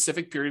for a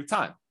specific period of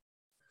time.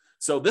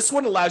 So this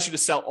one allows you to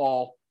sell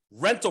all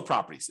rental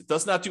properties. It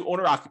does not do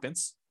owner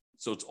occupants.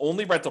 So it's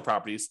only rental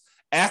properties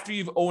after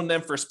you've owned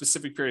them for a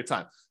specific period of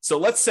time. So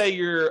let's say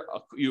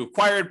you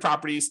acquired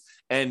properties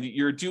and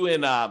you're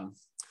doing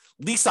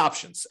lease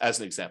options as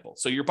an example.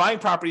 So you're buying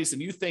properties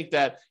and you think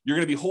that you're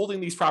going to be holding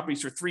these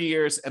properties for 3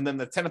 years and then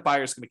the tenant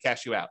buyer is going to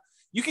cash you out.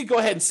 You can go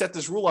ahead and set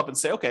this rule up and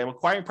say, okay, I'm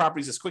acquiring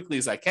properties as quickly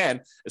as I can.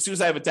 As soon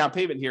as I have a down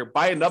payment here,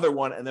 buy another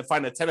one and then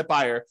find a tenant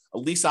buyer, a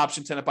lease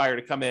option tenant buyer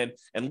to come in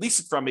and lease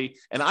it from me.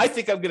 And I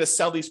think I'm going to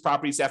sell these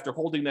properties after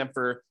holding them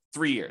for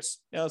 3 years.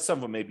 Some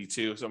of them may be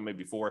 2, some may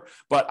be 4,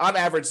 but on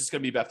average, it's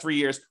going to be about 3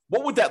 years.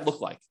 What would that look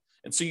like?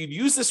 And so you'd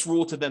use this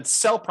rule to then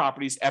sell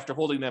properties after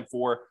holding them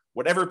for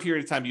whatever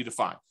period of time you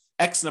define,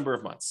 X number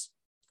of months.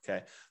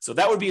 Okay. So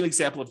that would be an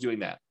example of doing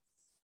that.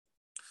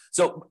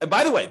 So, and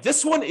by the way,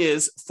 this one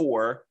is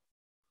for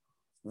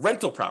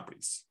rental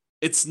properties.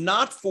 It's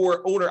not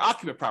for owner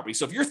occupant property.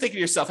 So if you're thinking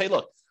to yourself, hey,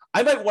 look,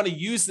 I might want to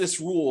use this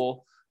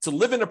rule to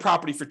live in a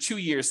property for 2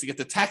 years to get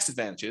the tax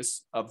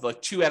advantages of like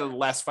 2 out of the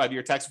last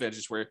 5-year tax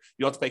advantages where you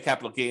don't have to pay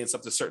capital gains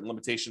up to certain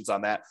limitations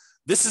on that.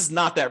 This is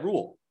not that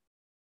rule.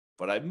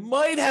 but I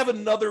might have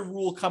another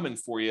rule coming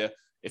for you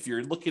if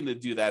you're looking to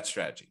do that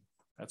strategy.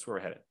 That's where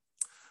we're headed.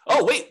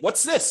 Oh, wait,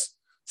 what's this?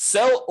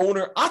 Sell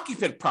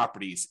owner-occupant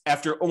properties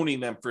after owning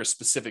them for a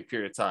specific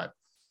period of time.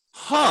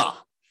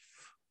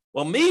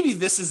 Well, maybe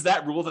this is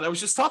that rule that I was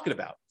just talking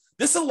about.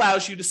 This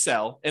allows you to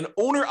sell an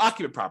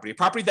owner-occupant property, a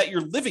property that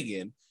you're living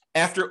in,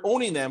 after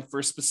owning them for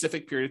a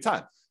specific period of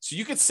time. So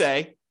you could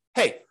say,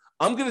 hey,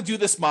 I'm going to do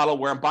this model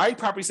where I'm buying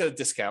properties at a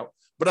discount,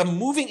 but I'm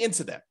moving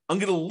into them. I'm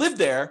going to live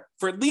there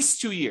for at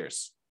least 2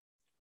 years.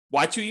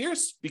 Why 2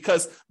 years?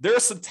 Because there are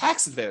some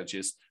tax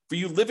advantages for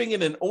you living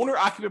in an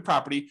owner-occupant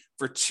property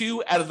for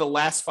 2 out of the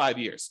last 5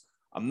 years.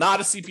 I'm not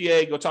a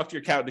CPA. Go talk to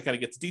your accountant to kind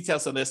of get the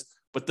details on this.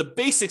 But the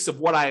basics of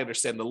what I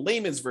understand, the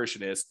layman's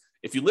version is,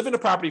 if you live in a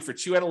property for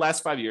 2 out of the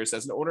last 5 years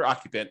as an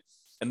owner-occupant,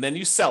 and then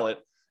you sell it,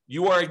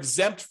 you are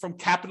exempt from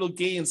capital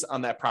gains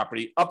on that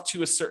property up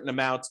to a certain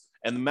amount,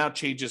 and the amount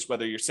changes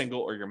whether you're single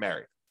or you're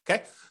married.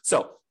 Okay,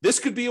 so this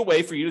could be a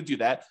way for you to do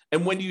that.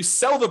 And when you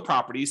sell the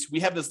properties,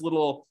 we have this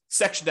little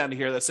section down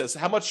here that says,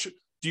 how much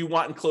do you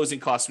want in closing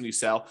costs when you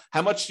sell?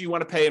 How much do you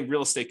want to pay in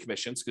real estate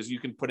commissions? Because you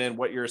can put in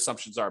what your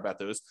assumptions are about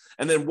those.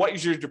 And then what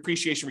is your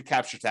depreciation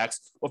recapture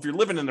tax? Well, if you're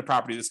living in the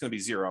property, that's going to be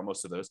zero on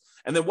most of those.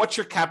 And then what's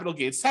your capital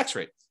gains tax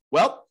rate?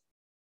 Well,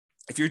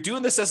 if you're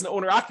doing this as an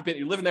owner occupant,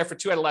 you're living there for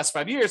 2 out of the last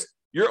 5 years,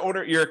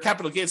 your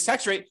capital gains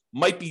tax rate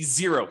might be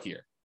zero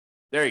here.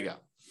 There you go.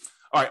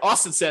 All right,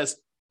 Austin says,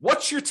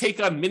 what's your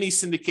take on mini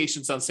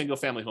syndications on single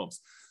family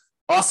homes?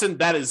 Austin,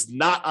 that is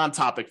not on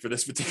topic for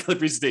this particular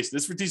presentation.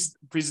 This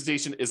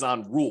presentation is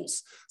on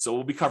rules. So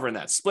we'll be covering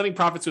that. Splitting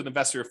profits with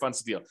investor or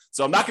funds deal.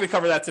 So I'm not going to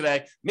cover that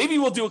today. Maybe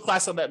we'll do a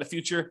class on that in the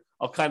future.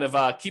 I'll kind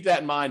of keep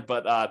that in mind,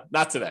 but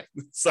not today.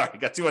 Sorry,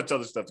 got too much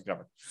other stuff to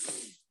cover.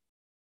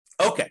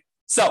 Okay,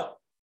 so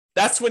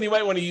that's when you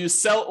might want to use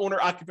sell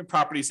owner-occupant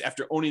properties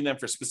after owning them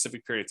for a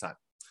specific period of time.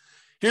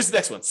 Here's the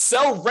next one.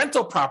 Sell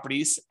rental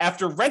properties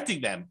after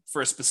renting them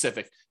for a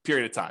specific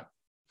period of time.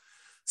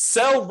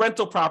 Sell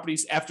rental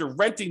properties after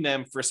renting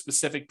them for a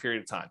specific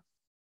period of time.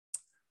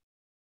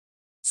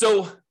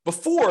 So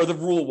before, the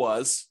rule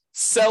was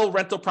sell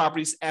rental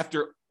properties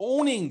after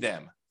owning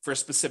them for a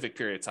specific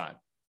period of time.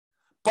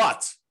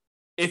 But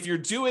if you're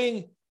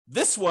doing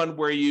this one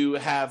where you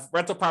have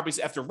rental properties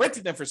after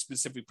renting them for a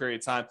specific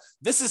period of time,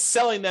 this is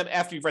selling them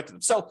after you've rented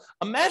them. So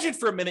imagine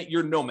for a minute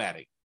you're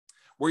nomading,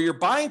 where you're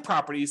buying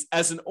properties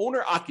as an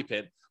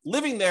owner-occupant,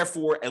 living there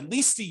for at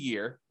least a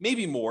year,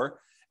 maybe more,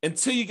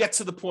 until you get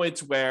to the point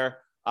where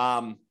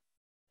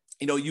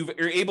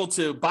you're able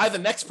to buy the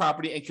next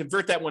property and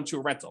convert that one to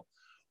a rental.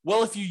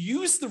 Well, if you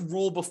use the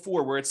rule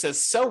before where it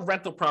says sell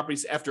rental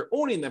properties after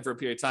owning them for a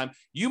period of time,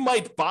 you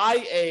might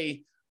buy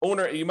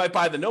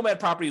the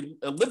nomad property,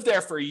 live there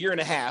for a year and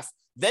a half,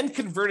 then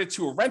convert it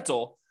to a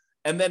rental.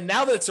 And then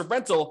now that it's a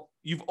rental,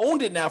 you've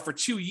owned it now for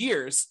 2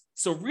 years.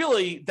 So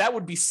really, that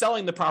would be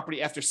selling the property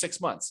after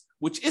 6 months,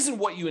 which isn't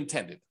what you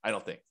intended, I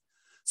don't think.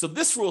 So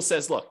this rule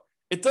says, look,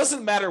 it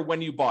doesn't matter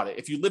when you bought it.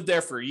 If you lived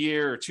there for a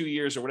year or 2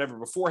 years or whatever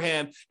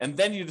beforehand, and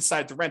then you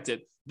decide to rent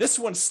it, this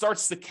one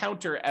starts to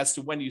counter as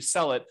to when you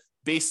sell it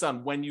based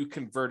on when you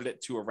converted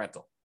it to a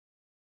rental.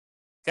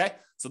 Okay,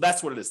 so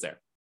that's what it is there.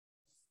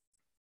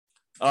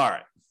 All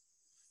right.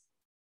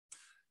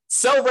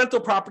 Sell rental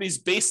properties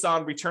based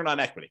on return on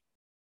equity.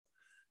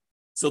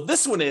 So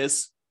this one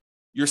is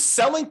you're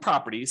selling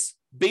properties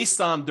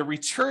based on the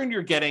return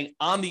you're getting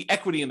on the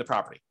equity in the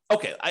property.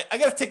 Okay, I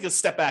got to take a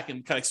step back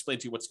and kind of explain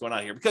to you what's going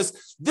on here,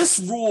 because this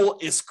rule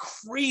is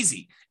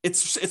crazy.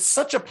 It's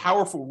such a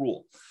powerful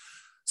rule.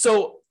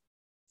 So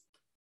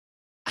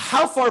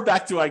how far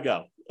back do I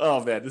go?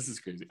 Oh man, this is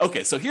crazy.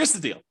 Okay, so here's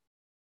the deal.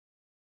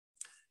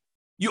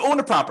 You own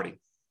a property,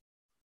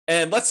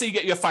 and let's say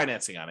you have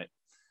financing on it,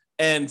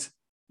 and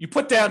you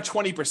put down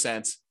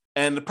 20%,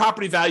 and the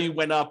property value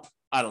went up,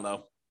 I don't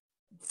know,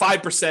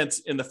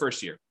 5% in the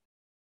first year.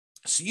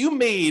 So you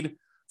made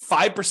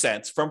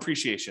 5% from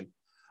appreciation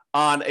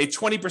on a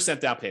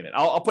 20% down payment.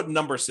 I'll put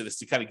numbers to this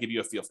to kind of give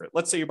you a feel for it.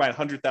 Let's say you're buying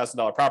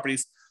 $100,000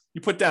 properties.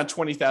 You put down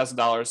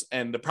 $20,000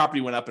 and the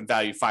property went up in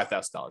value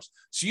 $5,000.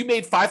 So you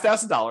made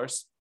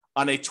 $5,000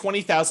 on a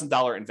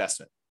 $20,000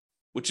 investment,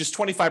 which is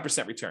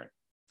 25% return.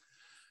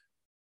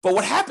 But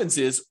what happens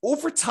is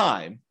over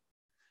time,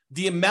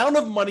 the amount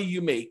of money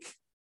you make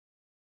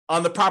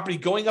on the property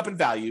going up in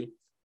value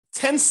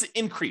tends to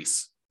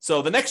increase.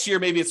 So the next year,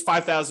 maybe it's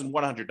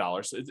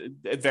 $5,100.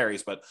 It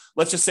varies, but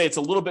let's just say it's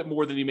a little bit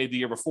more than you made the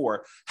year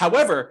before.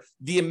 However,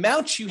 the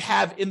amount you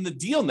have in the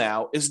deal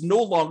now is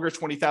no longer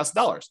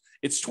 $20,000.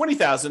 It's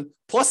 $20,000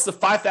 plus the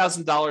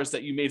 $5,000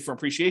 that you made from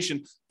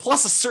appreciation,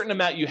 plus a certain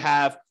amount you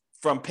have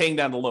from paying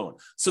down the loan.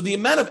 So the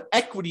amount of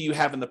equity you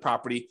have in the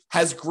property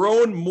has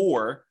grown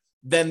more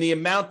than the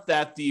amount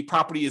that the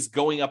property is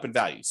going up in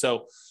value.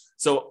 So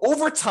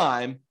over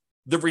time,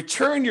 the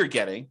return you're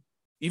getting,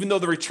 even though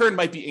the return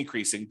might be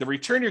increasing, the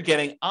return you're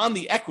getting on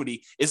the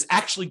equity is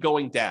actually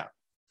going down.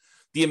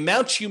 The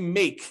amount you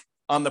make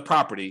on the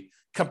property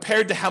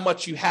compared to how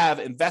much you have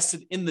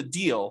invested in the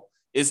deal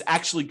is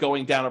actually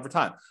going down over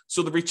time.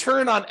 So the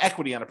return on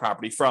equity on a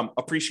property from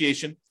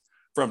appreciation,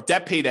 from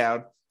debt pay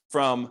down,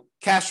 from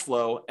cash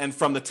flow, and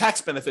from the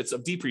tax benefits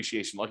of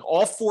depreciation. Like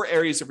all four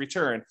areas of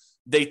return,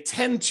 they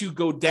tend to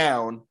go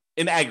down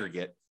in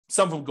aggregate.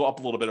 Some of them go up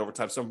a little bit over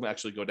time. Some of them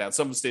actually go down.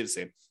 Some of them stay the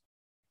same.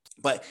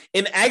 But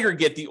in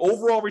aggregate, the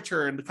overall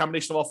return, the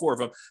combination of all four of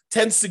them,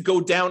 tends to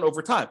go down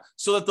over time.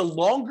 So that the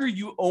longer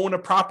you own a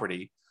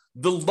property,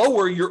 the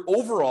lower your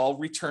overall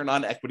return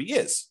on equity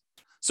is.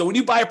 So when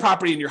you buy a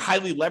property and you're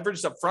highly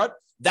leveraged up front,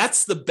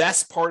 that's the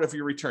best part of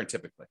your return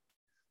typically.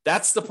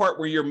 That's the part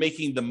where you're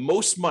making the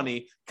most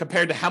money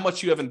compared to how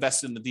much you have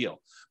invested in the deal.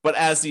 But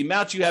as the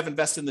amount you have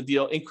invested in the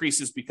deal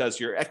increases because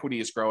your equity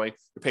is growing,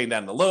 you're paying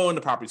down the loan,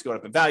 the property's going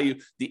up in value,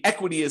 the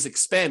equity is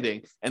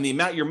expanding, and the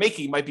amount you're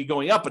making might be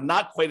going up, but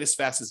not quite as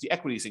fast as the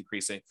equity is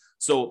increasing.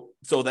 So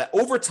that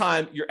over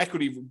time, your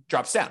equity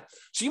drops down.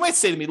 So you might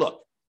say to me,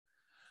 look,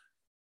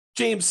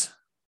 James,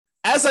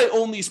 as I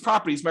own these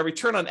properties, my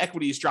return on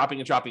equity is dropping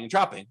and dropping and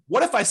dropping.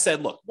 What if I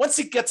said, look, once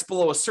it gets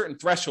below a certain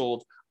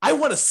threshold, I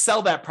want to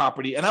sell that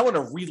property and I want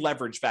to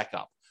re-leverage back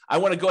up. I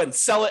want to go ahead and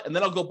sell it, and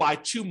then I'll go buy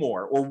two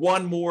more or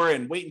one more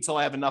and wait until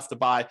I have enough to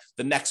buy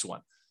the next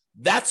one.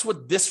 That's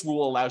what this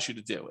rule allows you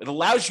to do. It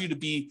allows you to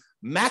be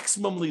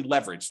maximally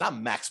leveraged, not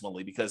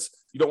maximally because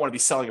you don't want to be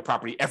selling a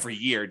property every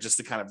year just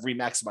to kind of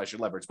re-maximize your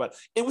leverage, but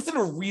within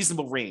a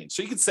reasonable range.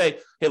 So you can say,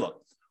 hey,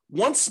 look,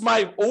 once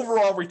my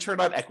overall return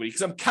on equity,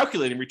 because I'm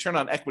calculating return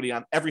on equity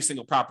on every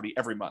single property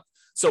every month.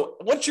 So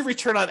once your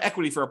return on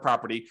equity for a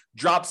property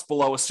drops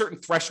below a certain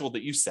threshold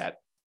that you set,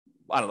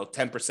 I don't know,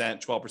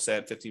 10%,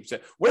 12%,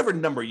 15%, whatever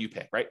number you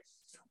pick, right?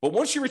 But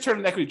once your return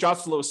on equity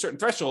drops below a certain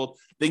threshold,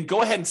 then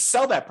go ahead and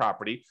sell that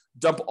property,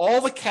 dump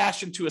all the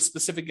cash into a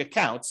specific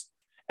account,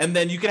 and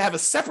then you can have a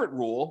separate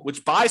rule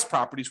which buys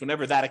properties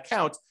whenever that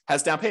account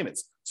has down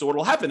payments. So what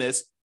will happen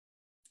is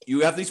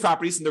you have these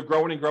properties and they're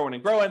growing and growing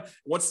and growing.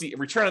 Once the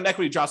return on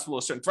equity drops below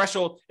a certain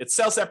threshold, it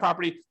sells that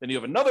property. Then you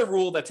have another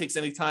rule that takes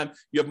any time.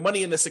 You have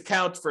money in this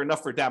account for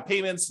enough for down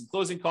payments and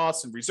closing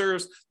costs and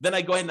reserves. Then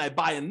I go ahead and I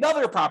buy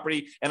another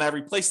property and I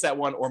replace that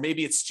one. Or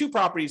maybe it's two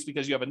properties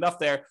because you have enough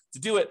there to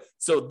do it.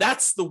 So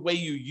that's the way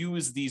you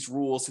use these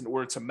rules in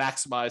order to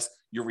maximize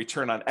your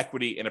return on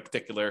equity in a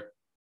particular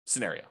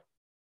scenario.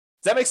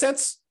 Does that make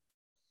sense?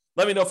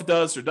 Let me know if it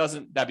does or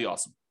doesn't. That'd be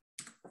awesome.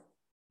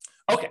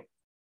 Okay.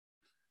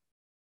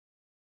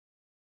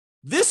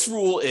 This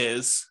rule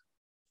is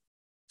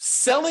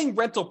selling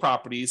rental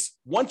properties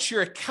once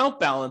your account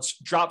balance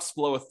drops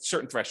below a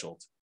certain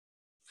threshold.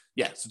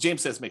 Yeah, so James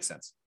says makes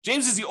sense.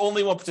 James is the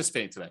only one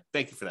participating today.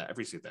 Thank you for that. I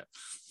appreciate that.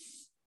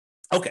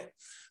 Okay,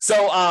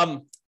 so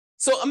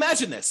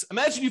imagine this.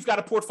 Imagine you've got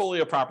a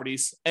portfolio of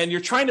properties and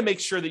you're trying to make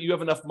sure that you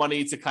have enough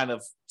money to kind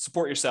of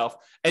support yourself,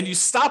 and you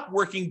stop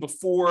working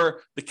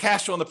before the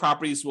cash flow on the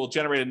properties will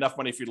generate enough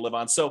money for you to live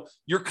on. So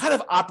you're kind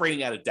of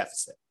operating at a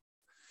deficit.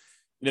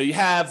 You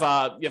have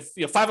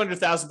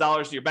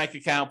 $500,000 in your bank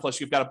account, plus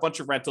you've got a bunch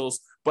of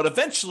rentals, but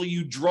eventually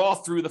you draw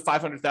through the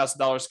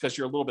 $500,000 because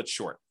you're a little bit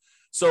short.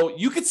 So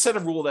you could set a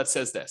rule that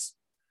says this: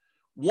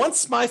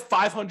 once my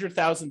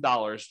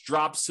 $500,000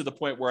 drops to the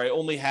point where I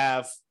only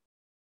have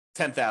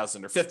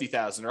 $10,000 or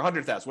 $50,000 or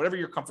 $100,000, whatever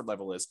your comfort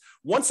level is,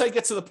 once I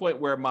get to the point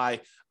where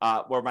my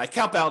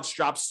account balance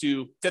drops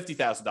to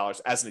 $50,000,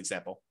 as an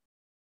example,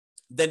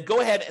 then go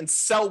ahead and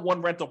sell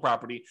one rental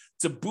property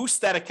to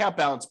boost that account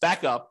balance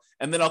back up.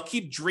 And then I'll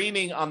keep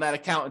draining on that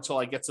account until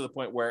I get to the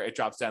point where it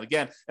drops down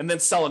again, and then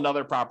sell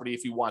another property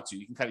if you want to.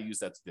 You can kind of use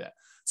that to do that.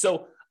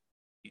 So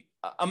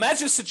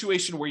imagine a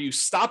situation where you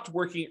stopped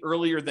working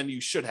earlier than you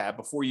should have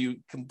before you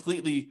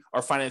completely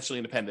are financially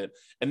independent.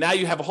 And now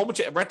you have a whole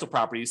bunch of rental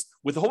properties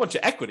with a whole bunch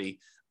of equity,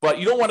 but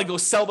you don't want to go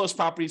sell those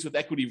properties with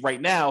equity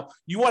right now.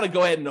 You want to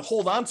go ahead and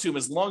hold on to them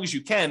as long as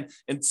you can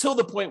until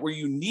the point where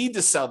you need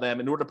to sell them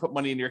in order to put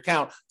money in your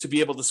account to be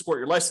able to support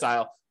your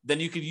lifestyle.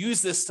 Then you could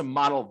use this to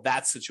model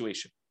that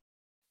situation.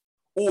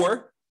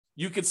 Or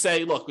you could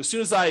say, look, as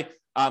soon as I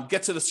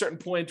get to the certain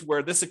point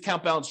where this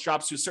account balance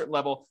drops to a certain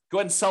level, go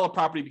ahead and sell a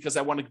property because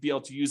I want to be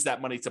able to use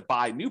that money to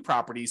buy new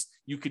properties.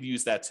 You could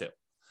use that too.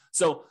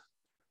 So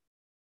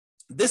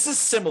this is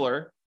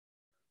similar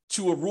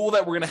to a rule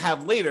that we're going to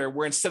have later,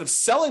 where instead of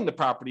selling the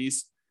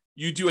properties,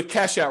 you do a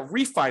cash out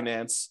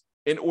refinance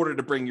in order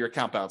to bring your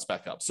account balance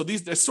back up. So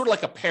they're sort of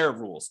like a pair of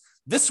rules.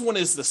 This one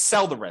is the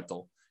sell the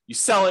rental. You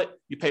sell it,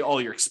 you pay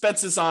all your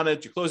expenses on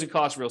it, your closing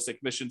costs, real estate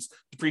commissions,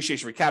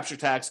 depreciation, recapture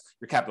tax,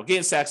 your capital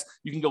gains tax.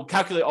 You can go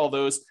calculate all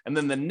those, and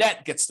then the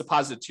net gets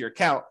deposited to your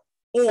account.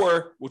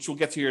 Or, which we'll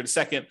get to here in a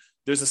second,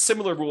 there's a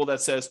similar rule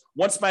that says,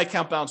 once my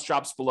account balance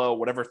drops below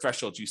whatever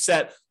threshold you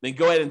set, then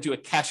go ahead and do a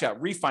cash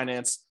out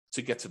refinance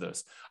to get to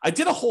those. I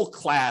did a whole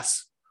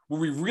class where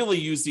we really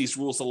use these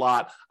rules a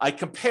lot. I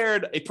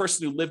compared a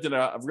person who lived in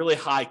a really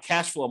high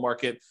cash flow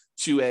market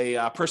to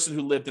a person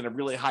who lived in a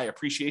really high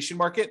appreciation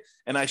market.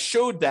 And I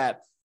showed that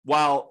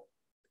while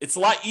it's a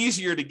lot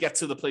easier to get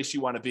to the place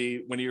you want to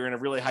be when you're in a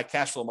really high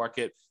cash flow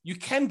market, you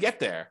can get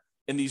there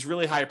in these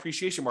really high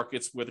appreciation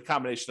markets with a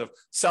combination of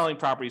selling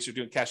properties or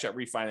doing cash out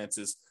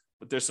refinances.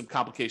 But there's some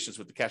complications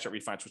with the cash out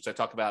refinance, which I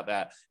talk about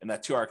that in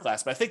that 2-hour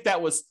class. But I think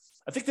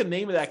the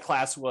name of that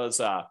class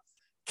was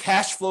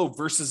cash flow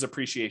versus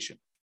appreciation.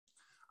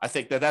 I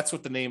think that's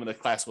what the name of the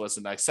class was.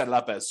 And I set it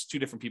up as two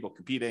different people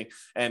competing,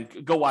 and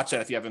go watch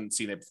that if you haven't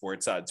seen it before.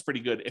 It's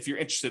pretty good if you're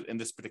interested in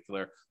this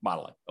particular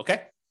modeling.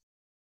 Okay.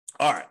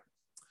 All right.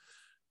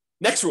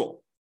 Next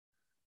rule: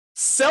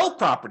 sell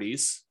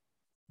properties,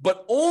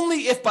 but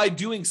only if by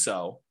doing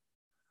so,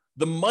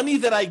 the money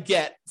that I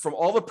get from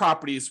all the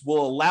properties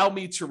will allow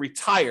me to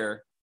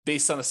retire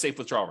based on a safe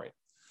withdrawal rate.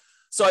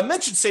 So I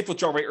mentioned safe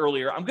withdrawal rate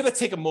earlier. I'm going to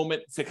take a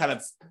moment to kind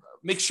of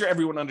make sure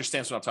everyone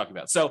understands what I'm talking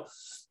about. So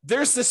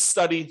there's this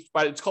study,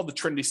 it's called the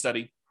Trinity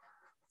study.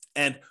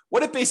 And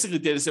what it basically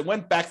did is it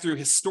went back through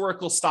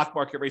historical stock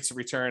market rates of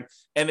return.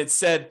 And it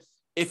said,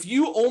 if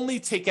you only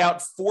take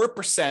out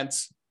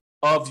 4%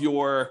 of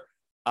your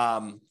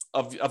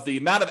of the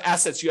amount of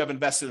assets you have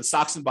invested in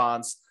stocks and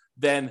bonds,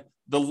 then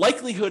the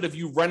likelihood of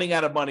you running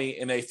out of money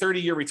in a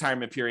 30-year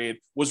retirement period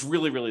was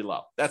really, really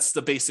low. That's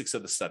the basics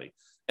of the study.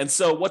 And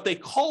so what they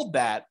called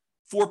that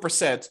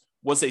 4%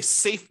 was a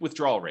safe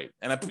withdrawal rate.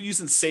 And I'm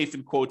using safe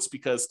in quotes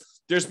because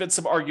there's been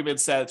some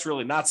arguments that it's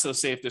really not so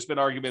safe. There's been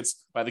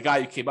arguments by the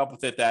guy who came up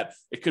with it that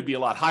it could be a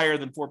lot higher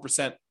than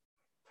 4%.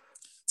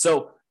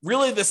 So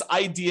really this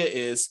idea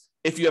is,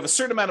 if you have a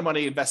certain amount of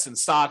money invested in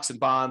stocks and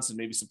bonds and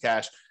maybe some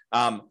cash,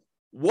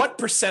 what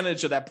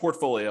percentage of that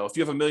portfolio, if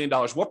you have $1 million,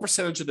 what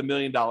percentage of the $1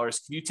 million can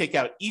you take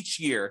out each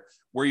year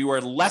where you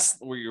are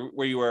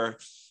where you are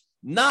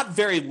not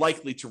very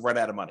likely to run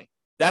out of money?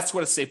 That's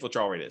what a safe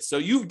withdrawal rate is. So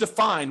you've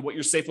defined what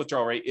your safe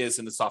withdrawal rate is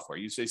in the software.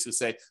 You basically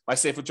say, my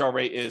safe withdrawal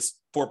rate is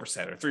 4% or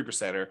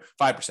 3% or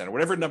 5% or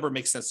whatever number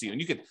makes sense to you.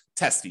 And you can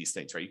test these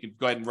things, right? You can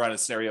go ahead and run a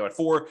scenario at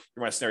 4,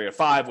 you run a scenario at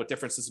 5. What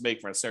difference does it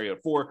make? Run a scenario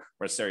at 4, run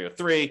a scenario at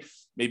 3,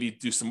 maybe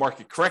do some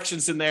market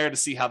corrections in there to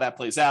see how that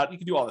plays out. You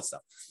can do all this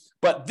stuff.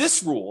 But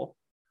this rule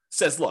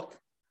says, look,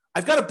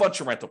 I've got a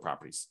bunch of rental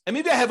properties, and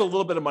maybe I have a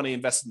little bit of money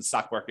invested in the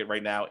stock market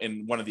right now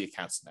in one of the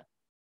accounts in there.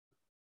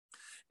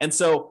 And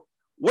so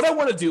what I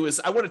want to do is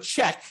I want to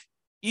check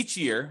each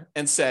year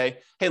and say,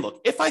 hey,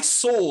 look, if I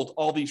sold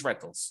all these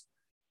rentals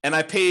and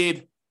I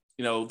paid,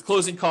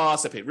 closing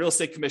costs, I paid real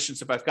estate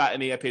commissions if I've got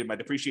any, I paid my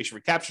depreciation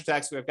recapture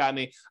tax if I've got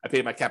any, I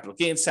paid my capital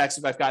gains tax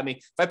if I've got any,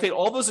 if I paid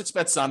all those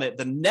expenses on it,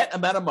 the net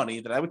amount of money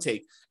that I would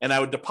take and I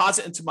would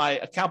deposit into my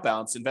account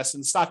balance, invest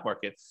in the stock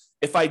market.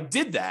 If I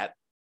did that,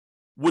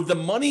 would the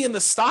money in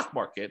the stock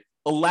market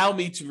allow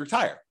me to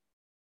retire?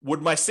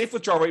 Would my safe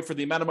withdrawal rate for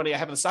the amount of money I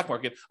have in the stock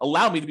market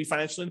allow me to be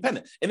financially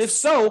independent? And if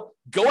so,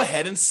 go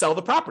ahead and sell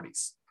the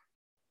properties.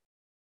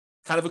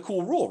 Kind of a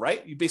cool rule,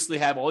 right? You basically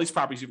have all these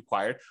properties you've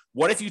acquired.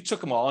 What if you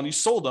took them all and you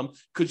sold them?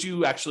 Could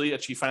you actually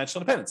achieve financial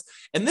independence?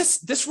 And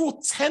this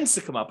rule tends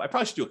to come up. I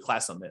probably should do a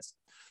class on this.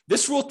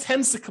 This rule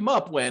tends to come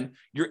up when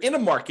you're in a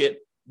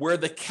market where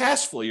the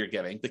cash flow you're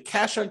getting, the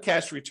cash on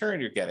cash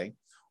return you're getting,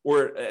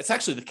 or it's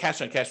actually the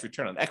cash on cash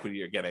return on equity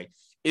you're getting,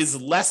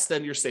 is less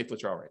than your safe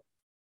withdrawal rate.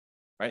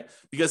 Right?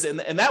 Because in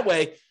that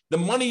way, the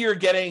money you're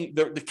getting,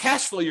 the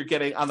cash flow you're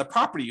getting on the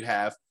property you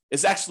have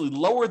is actually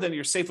lower than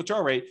your safe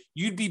withdrawal rate.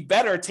 You'd be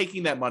better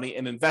taking that money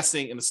and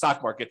investing in the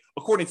stock market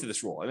according to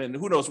this rule. And then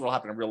who knows what will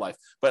happen in real life.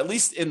 But at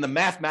least in the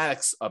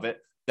mathematics of it,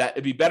 that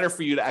it'd be better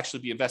for you to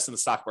actually be investing in the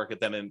stock market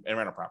than in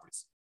rental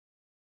properties,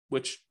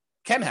 which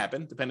can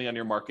happen depending on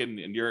your market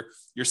and your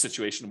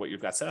situation and what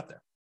you've got set up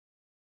there.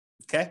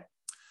 Okay?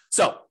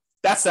 So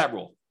that's that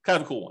rule.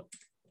 Kind of a cool one.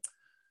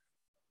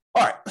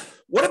 All right.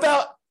 What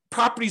about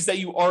properties that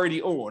you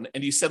already own?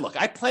 And you said, look,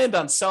 I planned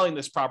on selling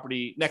this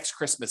property next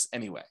Christmas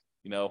anyway.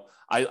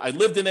 I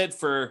lived in it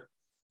for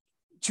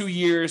 2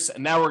 years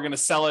and now we're going to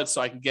sell it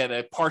so I can get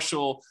a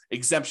partial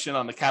exemption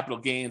on the capital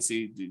gains.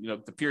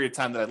 The period of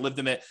time that I lived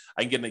in it,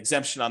 I can get an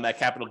exemption on that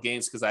capital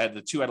gains because I had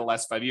the 2 out of the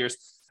last 5 years.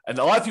 And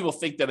a lot of people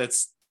think that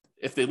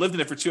if they lived in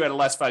it for 2 out of the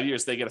last 5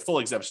 years, they get a full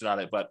exemption on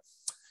it. But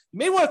you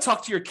may want to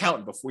talk to your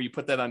accountant before you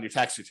put that on your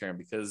tax return,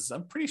 because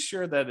I'm pretty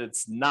sure that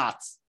it's not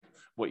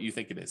what you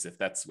think it is, if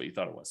that's what you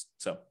thought it was.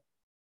 So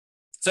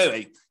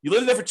anyway, you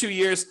lived there for 2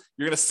 years.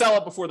 You're going to sell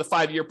it before the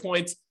 5-year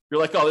point. You're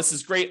like, oh, this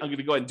is great. I'm going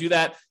to go ahead and do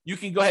that. You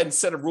can go ahead and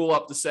set a rule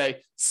up to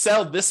say,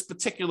 sell this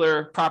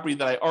particular property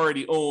that I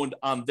already owned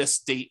on this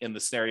date in the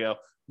scenario.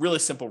 Really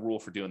simple rule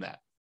for doing that.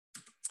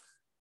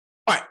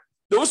 All right.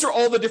 Those are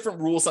all the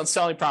different rules on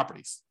selling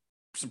properties.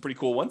 Some pretty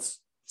cool ones.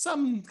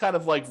 Some kind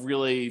of like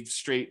really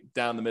straight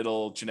down the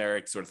middle,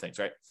 generic sort of things,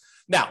 right?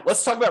 Now,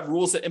 let's talk about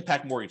rules that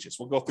impact mortgages.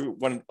 We'll go through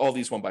all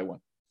these one by one.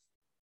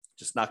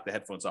 Just knocked the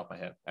headphones off my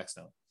head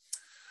accidentally.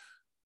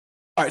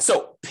 All right,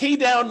 so pay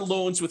down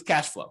loans with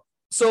cash flow.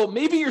 So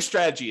maybe your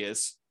strategy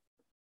is,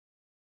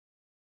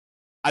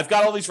 I've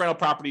got all these rental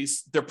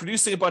properties. They're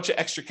producing a bunch of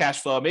extra cash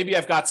flow. Maybe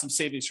I've got some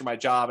savings from my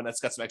job and that's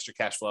got some extra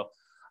cash flow.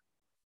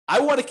 I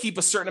want to keep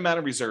a certain amount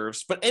of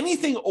reserves, but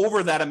anything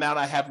over that amount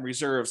I have in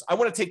reserves, I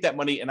want to take that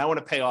money and I want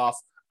to pay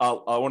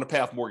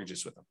off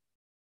mortgages with them.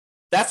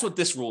 That's what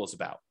this rule is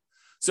about.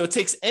 So it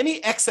takes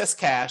any excess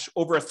cash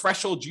over a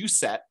threshold you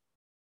set,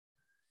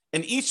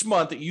 and each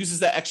month it uses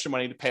that extra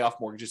money to pay off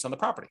mortgages on the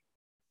property.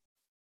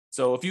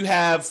 So if you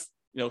have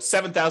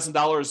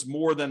 $7,000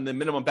 more than the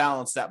minimum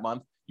balance that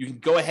month, you can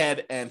go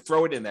ahead and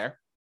throw it in there.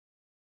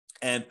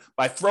 And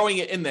by throwing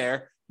it in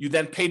there, you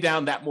then pay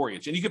down that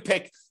mortgage. And you can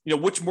pick,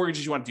 which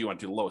mortgages you want to do. You want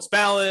to do the lowest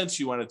balance,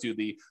 you want to do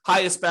the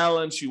highest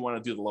balance, you want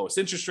to do the lowest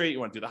interest rate, you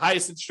want to do the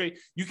highest interest rate.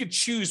 You can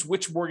choose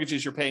which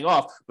mortgages you're paying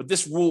off, but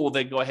this rule will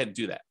then go ahead and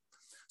do that.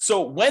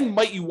 So when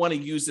might you want to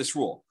use this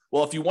rule?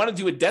 Well, if you want to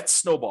do a debt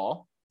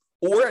snowball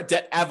or a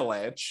debt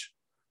avalanche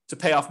to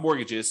pay off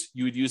mortgages,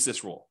 you would use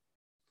this rule.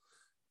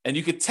 And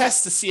you could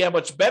test to see how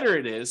much better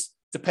it is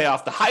to pay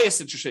off the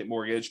highest interest rate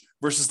mortgage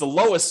versus the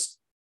lowest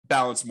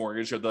balance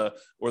mortgage or the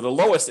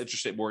lowest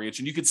interest rate mortgage.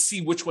 And you could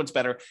see which one's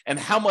better and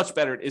how much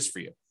better it is for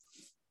you.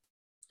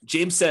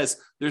 James says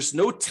there's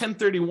no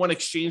 1031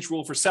 exchange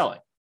rule for selling.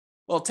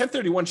 Well,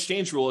 1031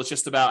 exchange rule is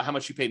just about how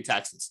much you pay in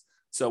taxes.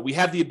 So we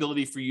have the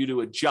ability for you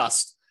to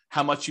adjust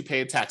how much you pay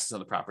in taxes on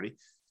the property.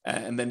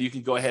 And then you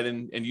can go ahead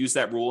and use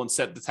that rule and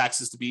set the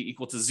taxes to be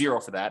equal to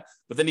 0 for that.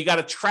 But then you got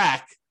to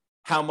track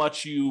how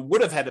much you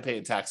would have had to pay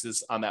in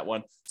taxes on that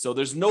one. So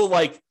there's no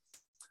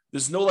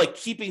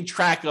keeping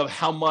track of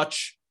how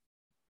much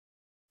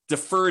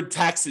deferred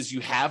taxes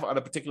you have on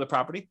a particular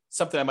property,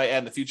 something I might add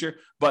in the future,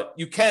 but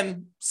you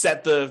can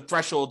set the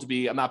threshold to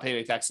be, I'm not paying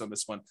any taxes on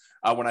this one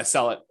when I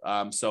sell it.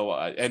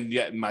 And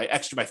yet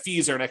my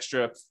fees are an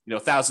extra,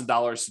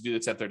 $1,000 to do the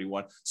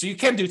 1031. So you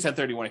can do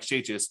 1031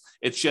 exchanges.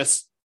 It's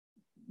just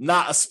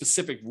not a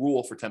specific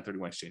rule for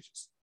 1031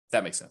 exchanges. If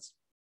that makes sense.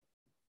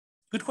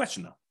 Good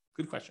question though.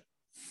 Good question.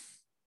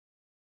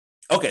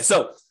 Okay.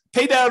 So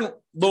pay down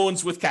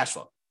loans with cash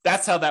flow.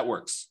 That's how that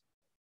works.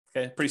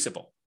 Okay. Pretty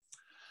simple.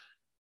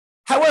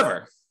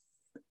 However,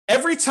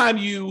 every time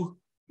you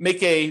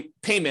make a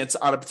payment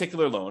on a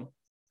particular loan,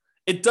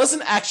 it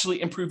doesn't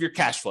actually improve your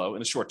cash flow in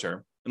the short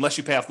term, unless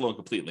you pay off the loan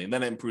completely, and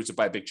then it improves it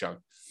by a big chunk.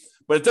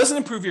 But it doesn't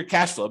improve your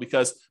cash flow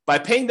because by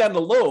paying down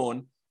the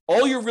loan,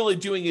 all you're really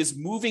doing is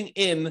moving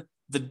in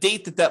the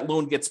date that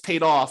loan gets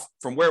paid off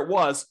from where it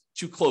was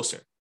to closer.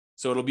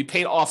 So it'll be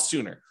paid off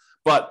sooner.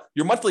 But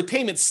your monthly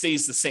payment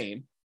stays the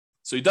same.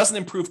 So it doesn't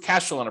improve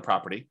cash flow on a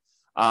property.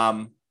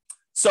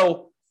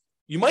 So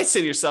you might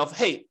say to yourself,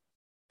 hey,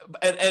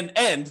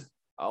 and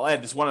I'll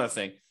add this one other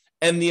thing.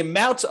 And the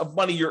amount of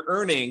money you're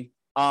earning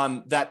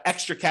on that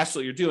extra cash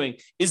flow you're doing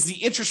is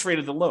the interest rate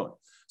of the loan.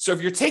 So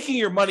if you're taking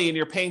your money and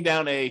you're paying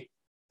down a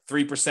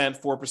 3%, 4%,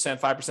 5%,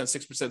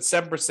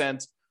 6%,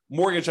 7%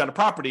 mortgage on a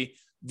property,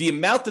 the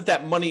amount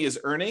that money is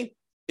earning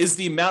is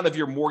the amount of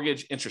your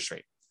mortgage interest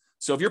rate.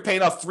 So if you're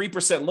paying off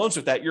 3% loans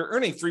with that, you're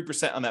earning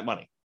 3% on that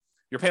money.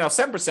 You're paying off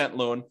 7%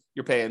 loan,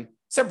 you're paying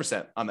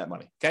 7% on that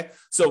money, okay?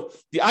 So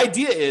the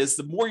idea is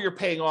the more you're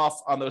paying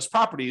off on those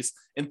properties,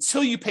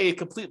 until you pay it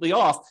completely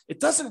off, it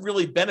doesn't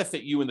really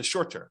benefit you in the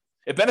short term.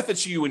 It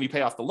benefits you when you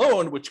pay off the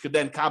loan, which could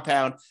then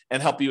compound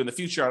and help you in the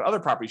future on other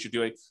properties you're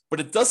doing,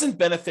 but it doesn't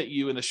benefit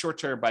you in the short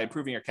term by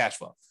improving your cash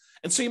flow.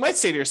 And so you might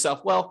say to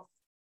yourself, well,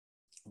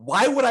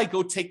 why would I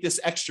go take this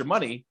extra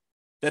money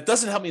that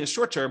doesn't help me in the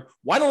short term?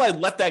 Why don't I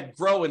let that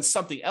grow in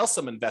something else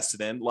I'm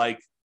invested in,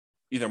 like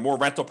either more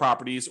rental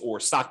properties or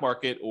stock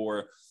market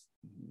or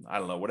I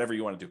don't know, whatever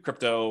you want to do,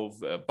 crypto,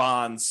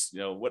 bonds,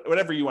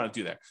 whatever you want to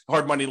do there,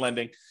 hard money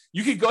lending.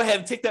 You could go ahead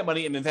and take that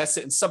money and invest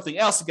it in something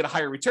else and get a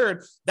higher return.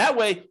 That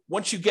way,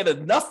 once you get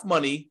enough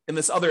money in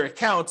this other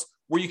account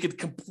where you could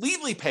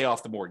completely pay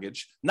off the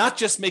mortgage, not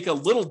just make a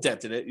little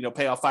dent in it,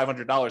 pay off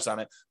 $500 on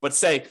it, but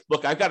say,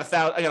 look, I got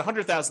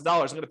 $100,000.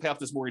 I'm going to pay off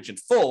this mortgage in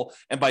full.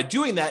 And by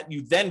doing that,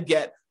 you then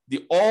get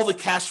all the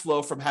cash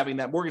flow from having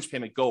that mortgage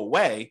payment go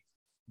away.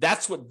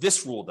 That's what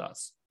this rule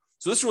does.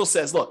 So this rule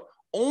says, look,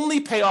 only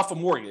pay off a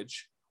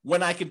mortgage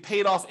when I can pay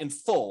it off in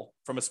full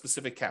from a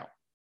specific account.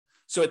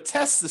 So it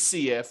tests to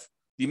see if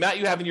the amount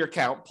you have in your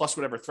account plus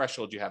whatever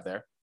threshold you have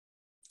there.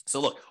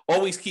 So look,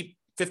 always keep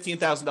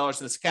 $15,000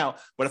 in this account.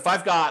 But if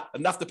I've got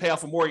enough to pay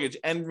off a mortgage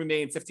and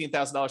remain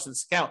 $15,000 in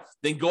this account,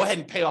 then go ahead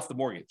and pay off the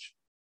mortgage.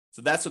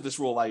 So that's what this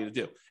rule allows you to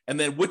do. And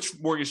then which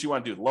mortgage you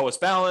want to do, the lowest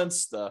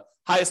balance, the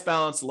highest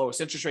balance, the lowest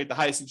interest rate, the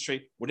highest interest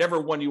rate, whatever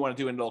one you want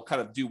to do, and it'll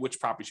kind of do which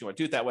properties you want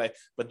to do it that way.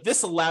 But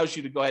this allows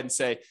you to go ahead and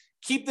say,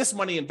 keep this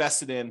money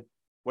invested in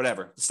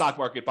whatever, the stock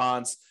market,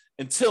 bonds,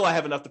 until I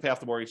have enough to pay off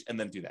the mortgage, and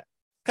then do that.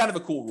 Kind of a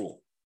cool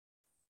rule.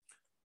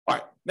 All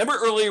right. Remember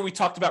earlier we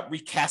talked about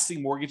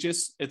recasting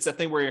mortgages? It's that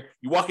thing where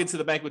you walk into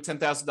the bank with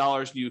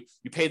 $10,000, you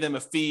pay them a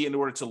fee in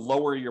order to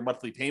lower your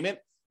monthly payment,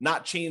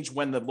 not change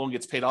when the loan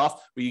gets paid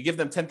off, but you give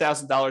them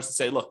 $10,000 and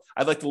say, look,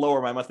 I'd like to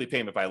lower my monthly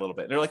payment by a little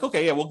bit. And they're like,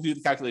 okay, yeah, we'll do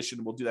the calculation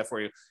and we'll do that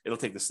for you. It'll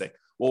take this thing.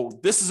 Well,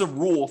 this is a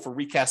rule for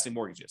recasting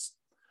mortgages.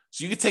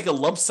 So you could take a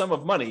lump sum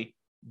of money,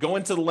 go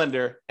into the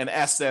lender and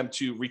ask them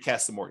to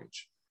recast the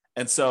mortgage.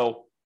 And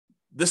so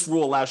this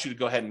rule allows you to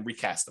go ahead and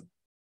recast them.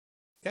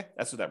 Okay,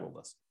 that's what that rule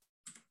does.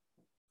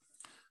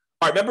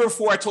 All right, remember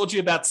before I told you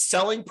about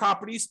selling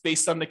properties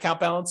based on the account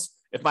balance?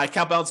 If my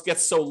account balance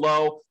gets so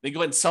low, then go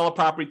ahead and sell a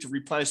property to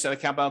replenish that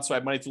account balance so I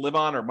have money to live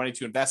on or money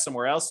to invest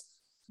somewhere else.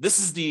 This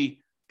is the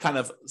kind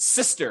of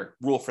sister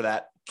rule for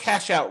that,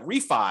 cash out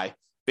refi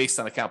based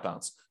on account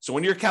balance. So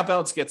when your account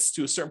balance gets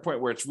to a certain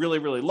point where it's really,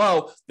 really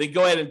low, then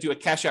go ahead and do a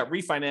cash out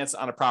refinance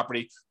on a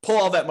property, pull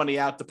all that money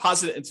out,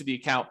 deposit it into the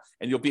account,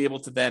 and you'll be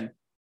able to then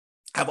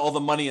have all the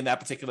money in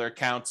that particular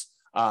account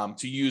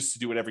to use to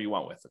do whatever you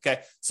want with.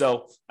 Okay.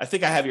 So I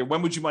think I have here,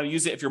 when would you want to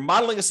use it? If you're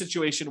modeling a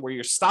situation where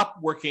you're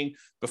stopped working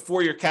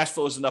before your cash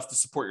flow is enough to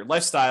support your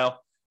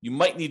lifestyle, you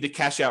might need to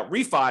cash out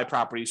refi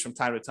properties from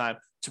time to time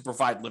to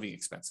provide living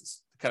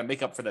expenses to kind of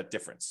make up for that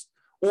difference.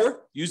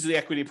 Or use the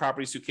equity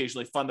properties to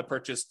occasionally fund the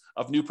purchase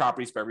of new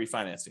properties by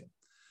refinancing.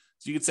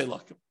 So you could say,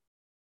 look,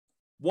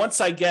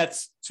 once I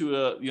get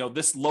to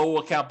this low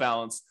account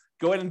balance,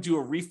 go ahead and do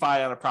a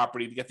refi on a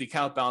property to get the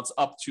account balance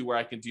up to where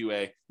I can do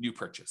a new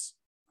purchase.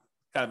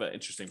 Kind of an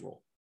interesting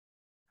rule.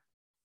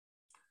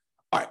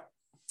 All right.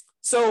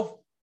 So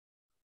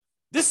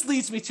this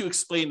leads me to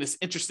explain this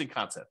interesting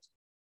concept.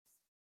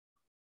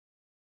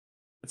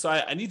 And so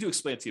I need to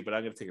explain it to you, but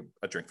I'm going to take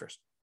a drink first.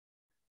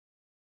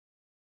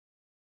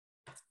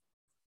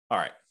 All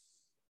right.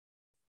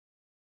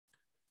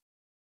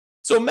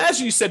 So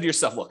imagine you said to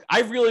yourself, look,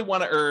 I really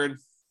want to earn,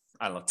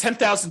 I don't know,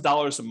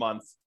 $10,000 a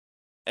month.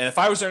 And if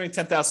I was earning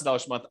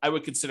 $10,000 a month, I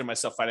would consider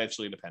myself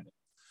financially independent.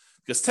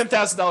 Because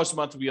 $10,000 a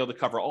month would be able to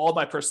cover all of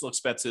my personal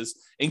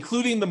expenses,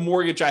 including the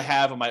mortgage I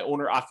have on my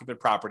owner-occupant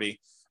property,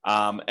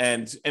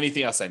 and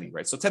anything else I need,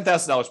 right? So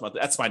 $10,000 a month,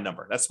 that's my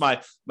number. That's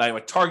my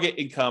target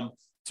income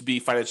to be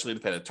financially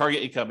independent,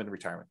 target income in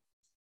retirement.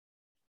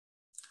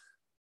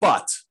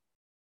 But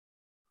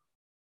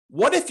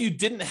what if you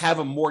didn't have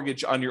a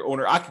mortgage on your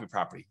owner-occupant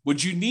property?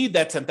 Would you need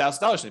that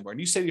 $10,000 anymore? And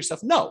you say to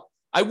yourself, no,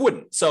 I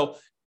wouldn't. So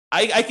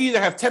I can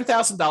either have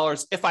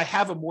 $10,000 if I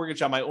have a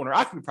mortgage on my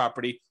owner-occupant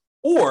property,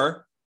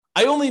 or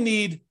I only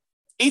need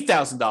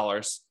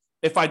 $8,000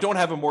 if I don't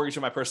have a mortgage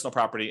on my personal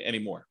property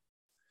anymore.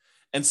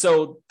 And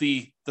so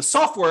the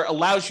software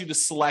allows you to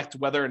select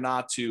whether or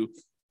not to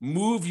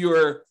move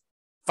your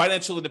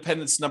financial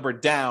independence number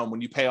down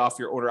when you pay off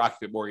your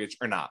owner-occupant mortgage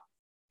or not.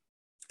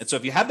 And so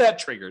if you have that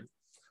triggered,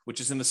 which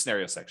is in the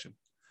scenario section,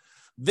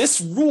 this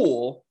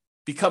rule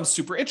becomes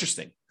super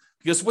interesting,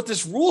 because what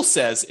this rule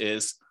says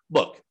is,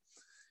 look,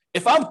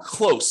 if I'm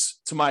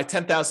close to my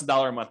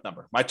 $10,000 a month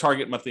number, my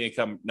target monthly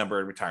income number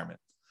in retirement,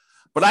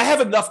 but I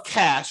have enough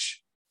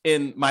cash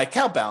in my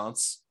account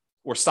balance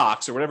or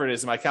stocks or whatever it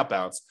is in my account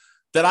balance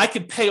that I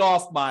could pay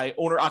off my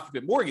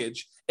owner-occupant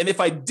mortgage, and if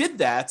I did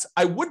that,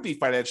 I would be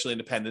financially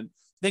independent,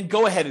 then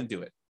go ahead and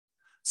do it.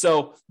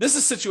 So this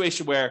is a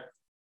situation where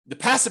the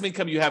passive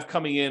income you have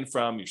coming in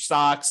from your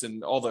stocks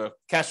and all the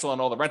cash flow on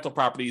all the rental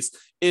properties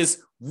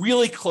is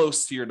really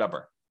close to your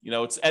number.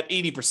 It's at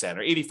 80%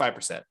 or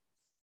 85%.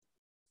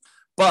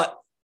 But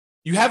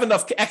you have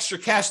enough extra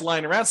cash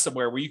lying around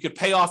somewhere where you could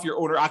pay off your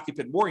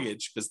owner-occupant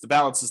mortgage because the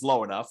balance is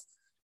low enough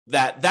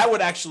that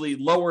would actually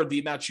lower the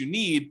amount you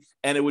need,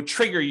 and it would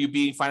trigger you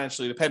being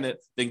financially independent.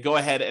 Then go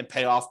ahead and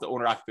pay off the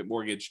owner-occupant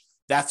mortgage.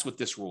 That's what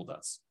this rule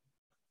does.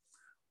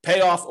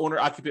 Pay off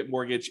owner-occupant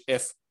mortgage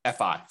if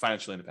FI,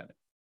 financially independent.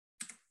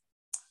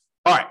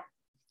 All right.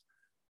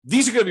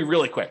 These are going to be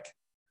really quick.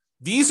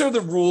 These are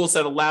the rules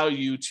that allow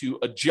you to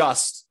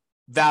adjust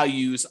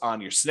values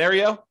on your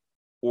scenario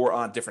or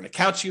on different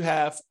accounts you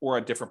have or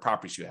on different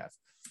properties you have.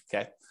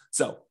 Okay.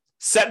 So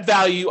set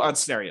value on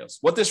scenarios.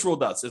 What this rule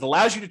does, it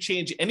allows you to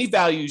change any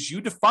values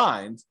you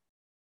defined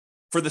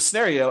for the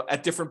scenario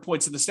at different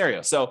points in the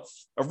scenario. So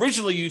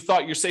originally you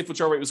thought your safe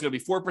withdrawal rate was going to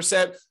be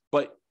 4%,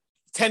 but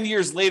 10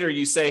 years later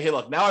you say, hey,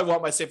 look, now I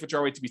want my safe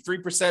withdrawal rate to be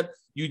 3%.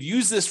 You'd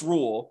use this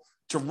rule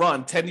to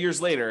run 10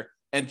 years later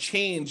and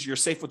change your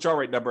safe withdrawal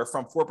rate number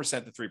from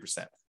 4% to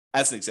 3%,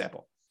 as an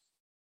example.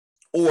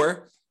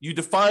 Or you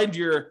defined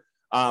your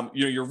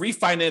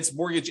refinance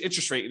mortgage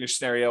interest rate in your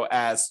scenario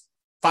as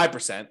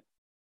 5%,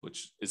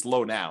 which is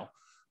low now,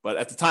 but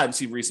at the time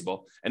seemed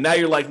reasonable. And now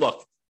you're like,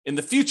 look, in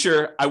the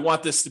future, I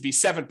want this to be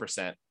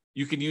 7%.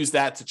 You can use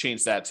that to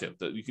change that too.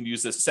 You can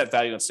use this set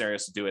value on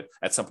scenarios to do it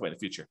at some point in the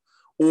future.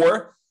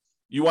 Or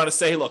you want to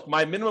say, hey, look,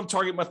 my minimum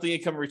target monthly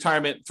income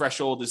retirement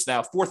threshold is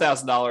now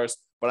 $4,000,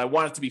 but I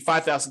want it to be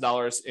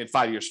 $5,000 in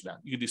 5 years from now.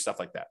 You can do stuff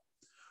like that.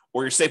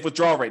 Or your safe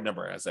withdrawal rate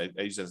number, as I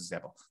use as an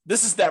example.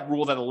 This is that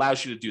rule that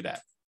allows you to do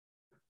that.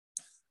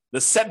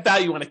 The set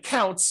value on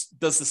accounts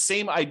does the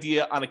same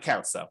idea on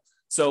accounts, though.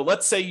 So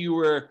let's say you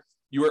were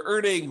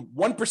earning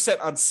 1%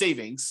 on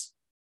savings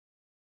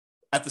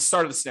at the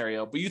start of the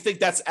scenario, but you think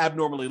that's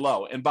abnormally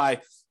low. And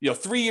by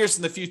 3 years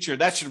in the future,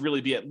 that should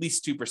really be at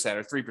least 2%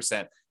 or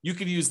 3%. You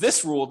could use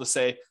this rule to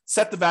say,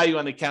 set the value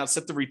on the account,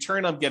 set the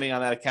return I'm getting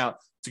on that account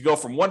to go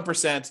from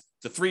 1%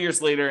 to 3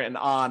 years later and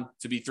on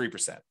to be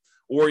 3%.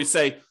 Or you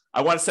say,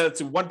 I want to set it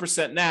to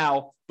 1%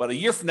 now, but a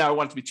year from now, I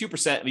want it to be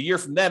 2%. And a year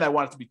from then, I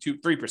want it to be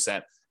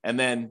 3%. And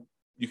then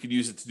you could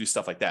use it to do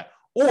stuff like that.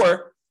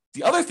 Or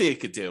the other thing it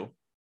could do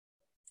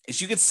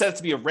is you could set it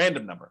to be a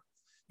random number.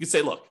 You could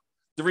say, look,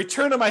 the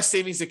return on my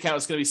savings account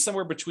is going to be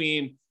somewhere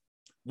between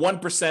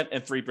 1%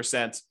 and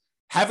 3%.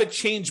 Have it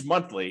change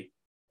monthly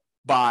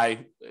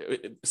by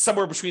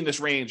somewhere between this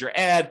range, or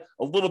add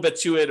a little bit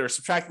to it or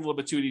subtract a little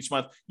bit to it each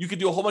month. You could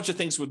do a whole bunch of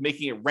things with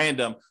making it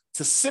random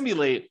to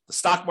simulate the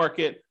stock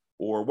market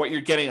or what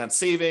you're getting on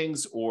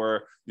savings,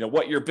 or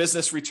what your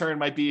business return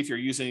might be if you're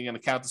using an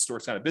account to store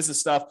kind of business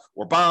stuff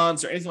or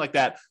bonds or anything like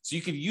that. So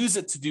you can use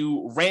it to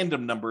do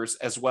random numbers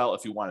as well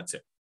if you wanted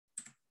to.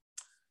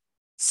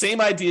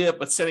 Same idea,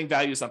 but setting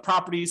values on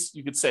properties.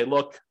 You could say,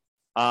 look,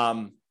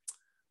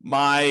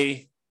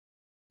 my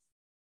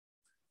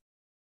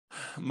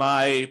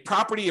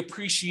property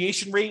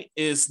appreciation rate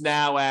is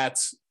now at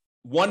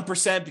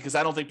 1% because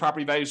I don't think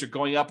property values are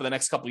going up in the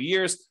next couple of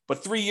years.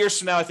 But 3 years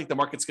from now, I think the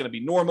market's going to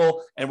be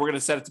normal, and we're going to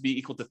set it to be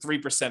equal to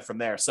 3% from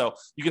there. So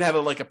you can have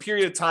a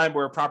period of time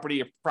where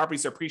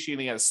properties are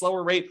appreciating at a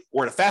slower rate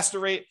or at a faster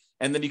rate,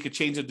 and then you could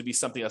change it to be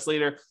something else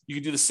later. You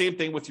could do the same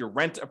thing with your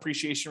rent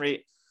appreciation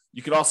rate.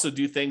 You could also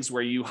do things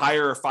where you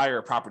hire or fire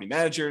a property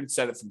manager and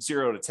set it from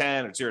 0 to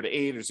 10 or 0 to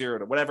 8 or 0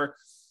 to whatever.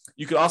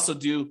 You could also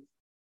do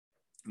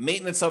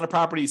maintenance on a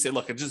property. You say,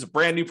 look, it's just a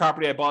brand new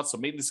property I bought, so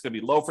maintenance is going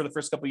to be low for the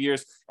first couple of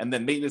years, and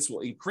then maintenance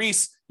will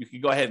increase. You can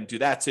go ahead and do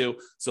that too.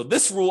 So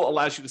this rule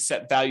allows you to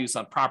set values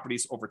on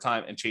properties over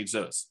time and change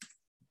those.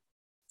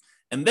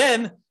 And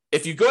then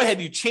if you go ahead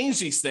and you change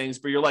these things,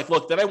 but you're like,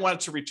 look, then I want it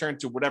to return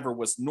to whatever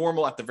was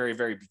normal at the very,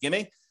 very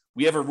beginning,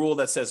 we have a rule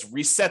that says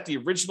reset the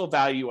original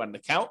value on an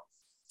account.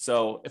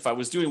 So if I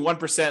was doing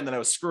 1% and then I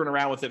was screwing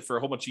around with it for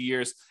a whole bunch of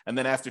years, and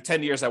then after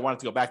 10 years, I wanted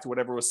to go back to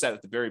whatever was set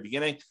at the very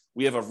beginning,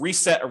 we have a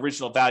reset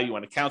original value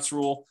on accounts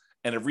rule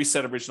and a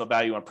reset original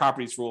value on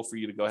properties rule for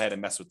you to go ahead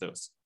and mess with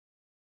those.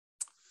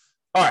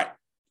 All right.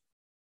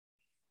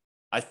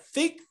 I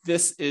think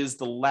this is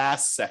the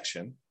last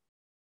section.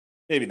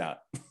 Maybe not.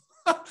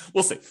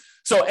 We'll see.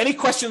 So any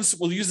questions?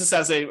 We'll use this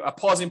as a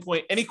pausing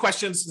point. Any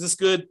questions? Is this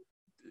good?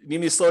 You need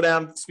me to slow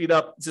down, speed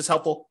up? Is this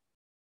helpful?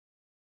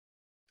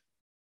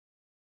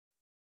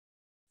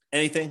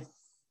 Anything?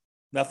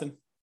 Nothing?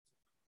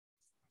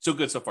 So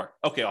good so far.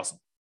 Okay, awesome.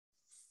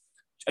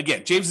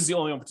 Again, James is the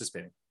only one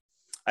participating.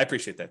 I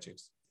appreciate that,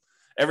 James.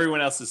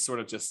 Everyone else is sort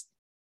of just,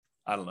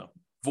 I don't know,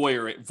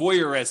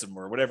 voyeurism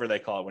or whatever they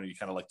call it when you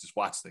kind of just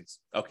watch things.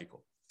 Okay,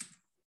 cool.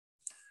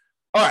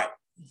 All right.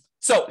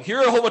 So here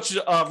are a whole bunch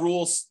of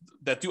rules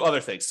that do other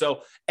things.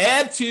 So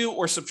add to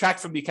or subtract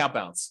from the account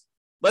balance.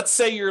 Let's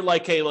say you're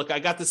like, hey, look, I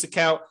got this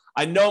account.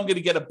 I know I'm going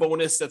to get a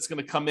bonus that's going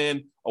to come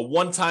in, a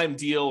one-time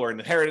deal or an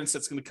inheritance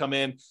that's going to come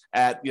in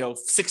at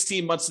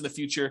 16 months in the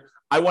future.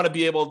 I want to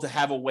be able to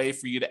have a way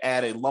for you to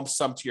add a lump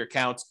sum to your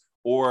account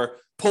or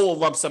pull a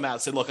lump sum out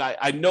and say, look,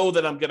 I know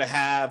that I'm going to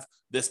have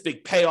this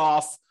big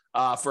payoff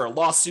for a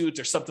lawsuit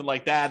or something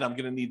like that. I'm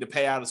going to need to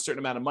pay out a certain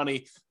amount of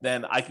money.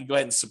 Then I can go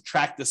ahead and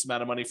subtract this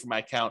amount of money from my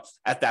account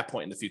at that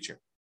point in the future.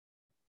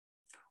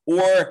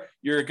 Or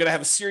you're going to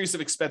have a series of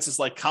expenses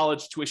like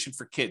college tuition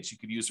for kids. You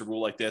could use a rule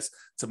like this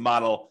to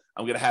model,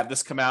 I'm going to have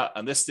this come out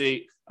on this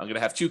date. I'm going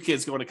to have 2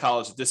 kids going to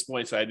college at this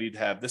point, so I need to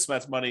have this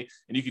much money.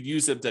 And you could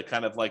use them to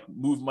kind of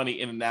move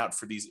money in and out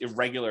for these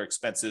irregular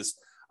expenses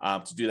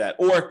to do that.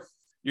 Or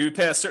you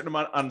pay a certain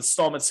amount on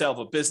installment sale of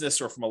a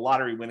business or from a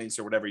lottery winnings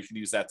or whatever. You can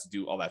use that to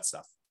do all that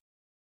stuff.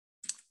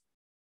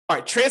 All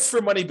right,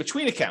 transfer money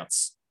between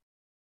accounts.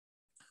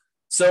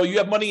 So you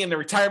have money in the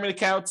retirement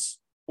accounts,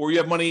 or you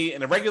have money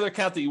in a regular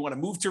account that you want to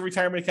move to a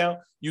retirement account.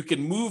 You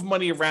can move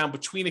money around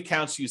between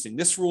accounts using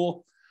this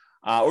rule.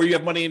 Or you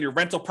have money in your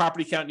rental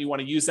property account and you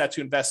want to use that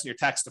to invest in your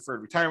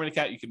tax-deferred retirement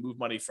account. You can move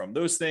money from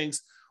those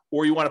things.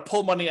 Or you want to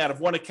pull money out of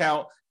one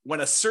account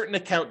when a certain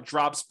account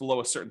drops below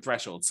a certain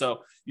threshold. So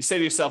you say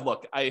to yourself,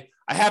 look, I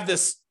have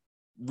this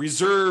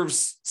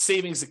reserves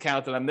savings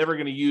account that I'm never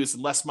going to use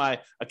unless my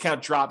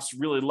account drops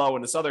really low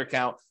in this other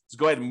account. Just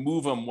go ahead and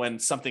move them when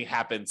something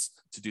happens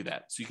to do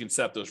that. So you can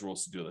set up those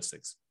rules to do those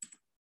things.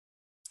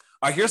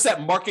 All right, here's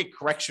that market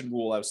correction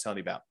rule I was telling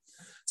you about.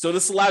 So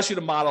this allows you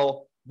to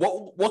model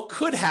what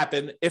could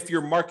happen if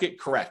your market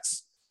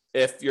corrects.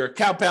 If your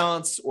account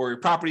balance or your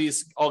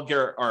properties all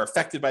are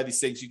affected by these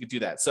things, you could do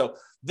that. So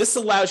this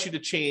allows you to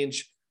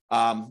change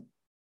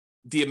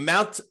the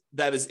amount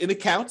that is in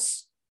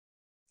accounts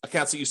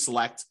that you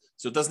select.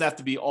 So it doesn't have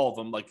to be all of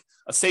them. Like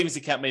a savings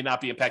account may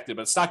not be affected,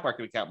 but a stock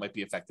market account might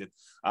be affected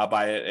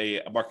by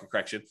a market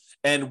correction.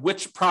 And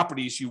which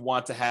properties you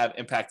want to have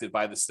impacted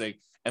by this thing,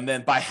 and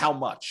then by how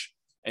much.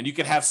 And you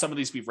can have some of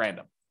these be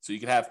random. So you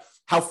can have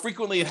how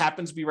frequently it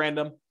happens be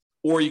random,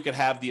 or you can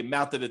have the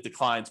amount that it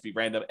declines be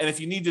random. And if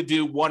you need to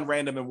do one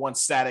random and one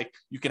static,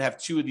 you can have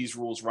 2 of these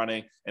rules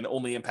running and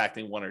only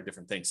impacting one or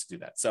different things to do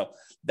that. So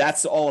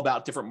that's all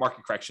about different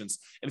market corrections.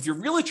 And if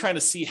you're really trying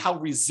to see how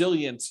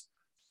resilient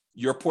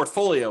your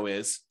portfolio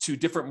is to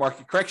different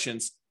market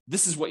corrections,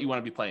 this is what you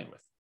want to be playing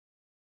with.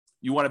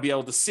 You want to be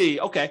able to see,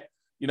 okay,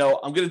 I'm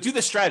going to do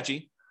this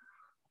strategy.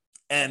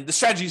 And the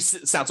strategy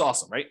sounds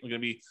awesome, right? I'm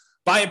going to be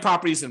buying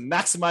properties and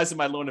maximizing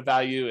my loan to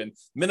value and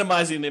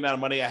minimizing the amount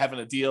of money I have in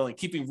a deal and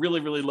keeping really,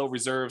 really low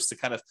reserves to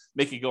kind of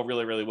make it go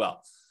really, really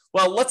well.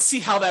 Well, let's see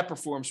how that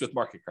performs with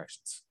market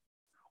corrections.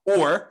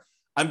 Or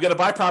I'm going to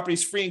buy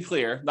properties free and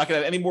clear, not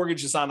going to have any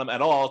mortgages on them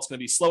at all. It's going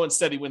to be slow and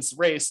steady wins the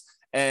race.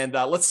 And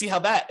let's see how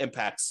that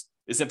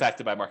is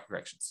impacted by market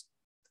corrections.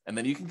 And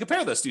then you can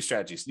compare those 2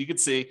 strategies. You can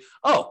see,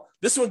 oh,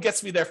 this one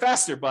gets me there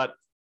faster, but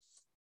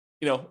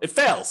it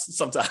fails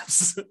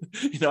sometimes.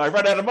 I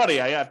run out of money.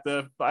 I have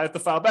to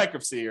file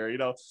bankruptcy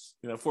or,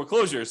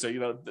 foreclosure.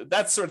 So,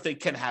 that sort of thing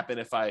can happen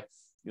if I,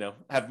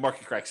 have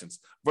market corrections.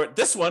 But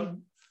this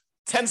one,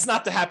 tends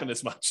not to happen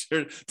as much,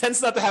 or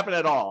tends not to happen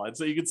at all. And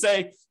so you could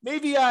say,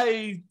 maybe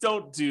I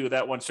don't do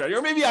that one strategy,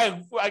 or maybe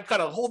I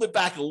kind of hold it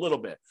back a little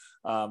bit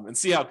and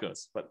see how it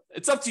goes. But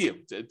it's up to you.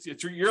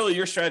 It's really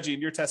your strategy,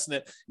 and you're testing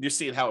it, and you're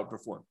seeing how it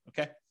performs.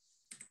 Okay.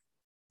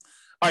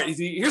 All right,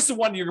 here's the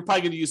one you're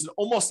probably going to use in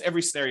almost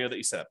every scenario that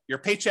you set up: your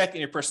paycheck and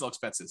your personal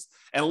expenses.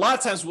 And a lot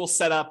of times we'll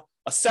set up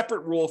a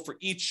separate rule for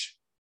each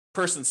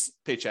person's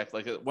paycheck,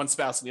 like one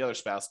spouse and the other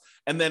spouse,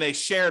 and then a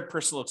shared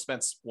personal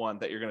expense one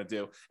that you're going to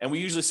do. And we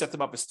usually set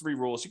them up as 3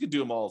 rules. You could do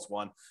them all as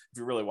one if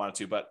you really wanted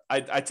to, but I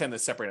tend to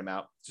separate them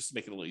out just to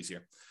make it a little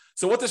easier.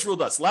 So what this rule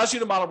does, allows you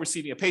to model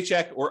receiving a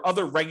paycheck or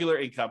other regular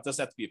income. It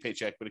doesn't have to be a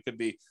paycheck, but it could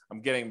be,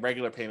 I'm getting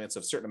regular payments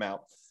of a certain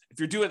amount. If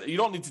you're doing, you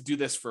don't need to do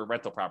this for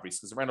rental properties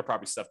because the rental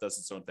property stuff does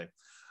its own thing.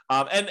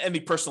 And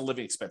the personal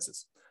living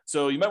expenses.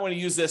 So you might want to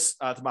use this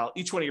to model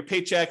each one of your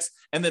paychecks,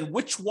 and then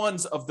which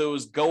ones of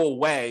those go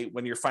away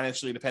when you're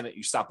financially independent,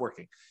 you stop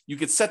working. You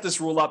could set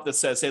this rule up that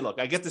says, hey, look,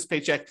 I get this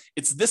paycheck,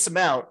 it's this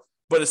amount,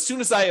 but as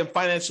soon as I am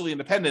financially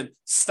independent,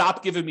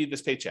 stop giving me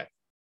this paycheck.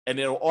 And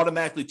it'll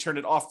automatically turn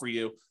it off for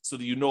you so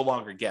that you no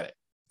longer get it,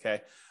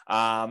 okay?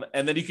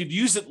 And then you could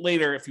use it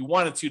later if you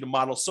wanted to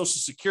model Social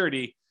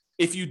Security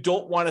if you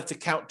don't want it to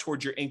count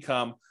towards your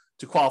income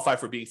to qualify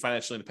for being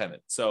financially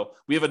independent. So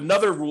we have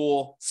another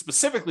rule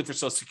specifically for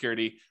Social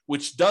Security,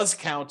 which does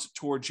count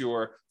towards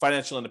your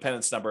financial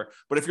independence number.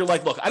 But if you're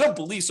like, look, I don't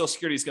believe Social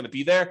Security is going to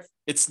be there,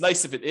 it's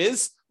nice if it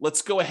is.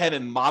 Let's go ahead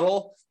and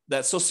model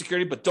that Social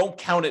Security, but don't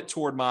count it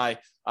toward my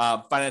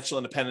financial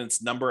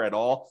independence number at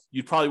all.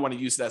 You'd probably want to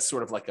use that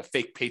sort of like a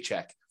fake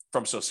paycheck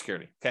from Social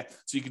Security. Okay.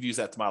 So you could use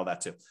that to model that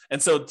too. And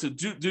so to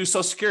do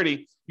Social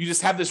Security, you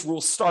just have this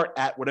rule start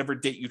at whatever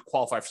date you'd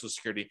qualify for Social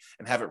Security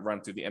and have it run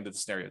through the end of the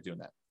scenario doing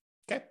that.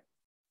 Okay.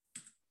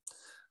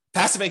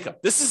 Passive income.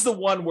 This is the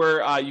one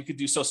where you could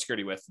do Social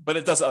Security with, but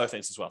it does other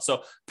things as well.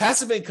 So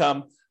passive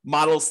income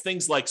models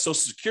things like Social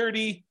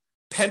Security,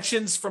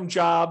 pensions from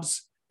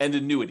jobs, and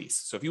annuities.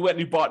 So if you went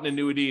and you bought an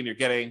annuity and you're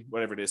getting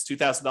whatever it is,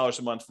 $2,000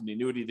 a month from the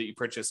annuity that you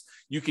purchased,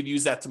 you could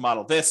use that to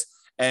model this.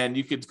 And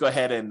you could go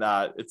ahead and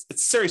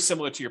it's very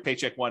similar to your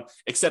paycheck one,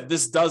 except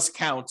this does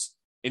count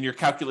in your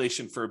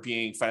calculation for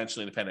being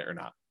financially independent or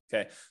not.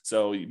 Okay,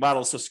 so you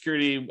model Social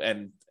Security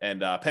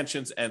and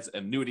pensions and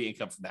annuity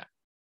income from that.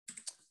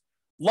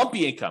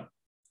 Lumpy income.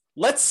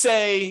 Let's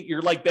say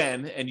you're like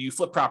Ben and you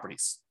flip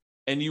properties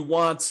and you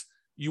want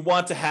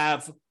to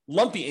have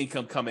lumpy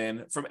income come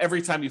in from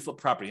every time you flip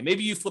property.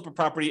 Maybe you flip a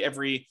property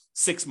every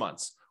 6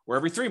 months or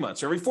every 3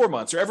 months or every 4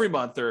 months or every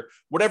month or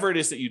whatever it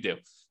is that you do.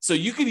 So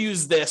you could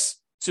use this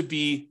to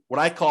be what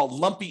I call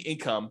lumpy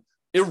income,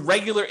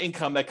 irregular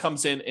income that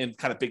comes in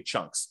kind of big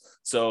chunks.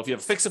 So if you have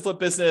a fix and flip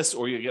business,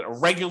 or you get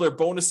regular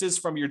bonuses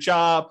from your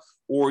job,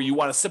 or you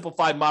want to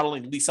simplify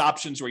modeling lease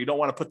options where you don't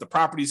want to put the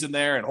properties in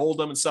there and hold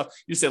them and stuff,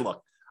 you say,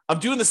 look, I'm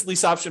doing this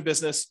lease option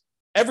business.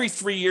 Every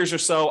 3 years or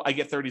so, I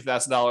get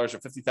 $30,000 or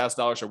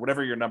 $50,000 or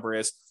whatever your number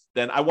is.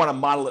 Then I want to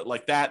model it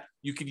like that.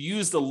 You could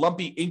use the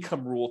lumpy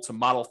income rule to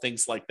model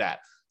things like that.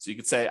 So you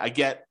could say, I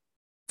get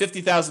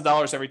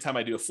 $50,000 every time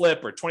I do a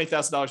flip, or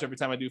 $20,000 every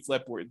time I do a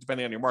flip, or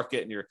depending on your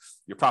market and your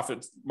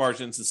profit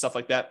margins and stuff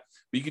like that.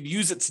 But you could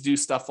use it to do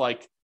stuff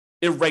like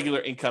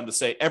irregular income to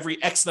say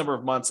every X number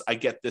of months, I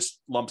get this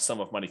lump sum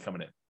of money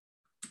coming in.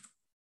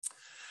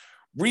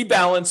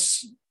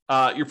 Rebalance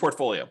your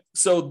portfolio.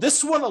 So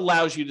this one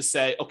allows you to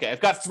say, okay,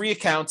 I've got 3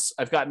 accounts.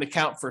 I've got an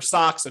account for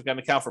stocks. I've got an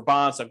account for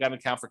bonds. I've got an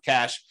account for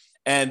cash.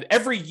 And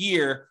every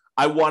year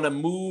I want to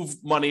move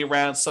money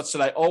around such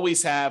that I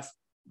always have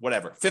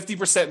whatever,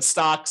 50% in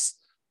stocks,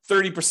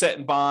 30%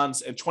 in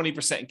bonds, and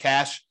 20% in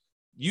cash.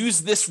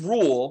 Use this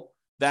rule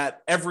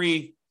that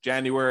every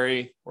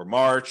January or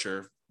March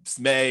or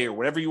May or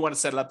whatever you want to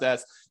set it up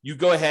as, you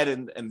go ahead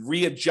and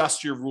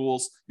readjust your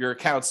rules, your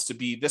accounts to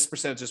be this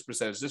percentage, this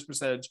percentage, this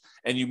percentage,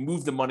 and you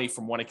move the money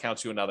from one account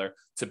to another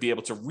to be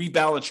able to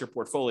rebalance your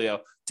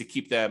portfolio to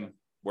keep them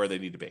where they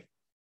need to be.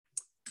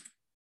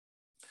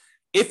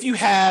 If you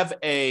have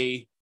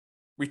a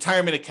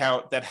retirement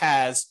account that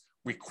has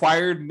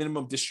required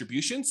minimum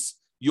distributions,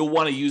 you'll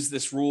want to use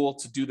this rule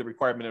to do the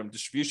required minimum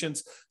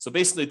distributions. So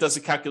basically, it does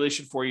a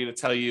calculation for you to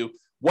tell you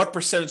what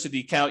percentage of the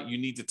account you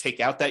need to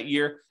take out that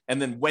year,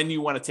 and then when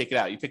you want to take it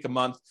out. You pick a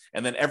month,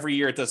 and then every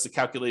year it does the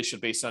calculation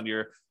based on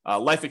your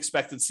life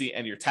expectancy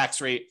and your tax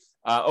rate.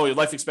 Your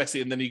life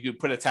expectancy, and then you could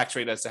put a tax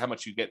rate as to how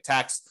much you get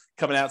taxed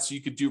coming out, so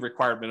you could do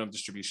required minimum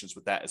distributions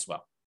with that as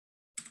well.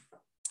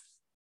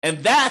 And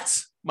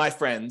that, my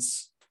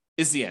friends,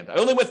 is the end. I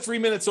only went 3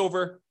 minutes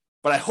over,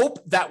 but I hope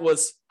that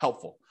was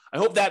helpful. I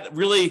hope that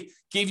really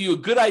gave you a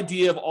good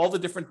idea of all the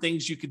different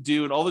things you could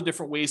do and all the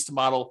different ways to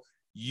model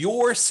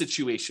your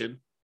situation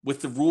with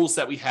the rules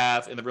that we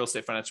have in the Real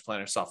Estate Financial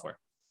Planner software.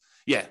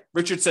 Yeah,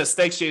 Richard says,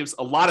 thanks, James.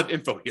 A lot of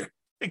info here.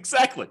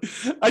 Exactly.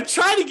 I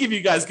try to give you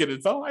guys good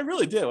info. I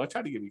really do. I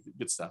try to give you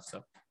good stuff.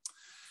 So,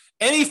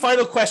 any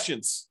final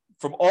questions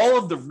from all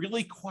of the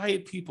really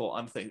quiet people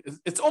on things?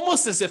 It's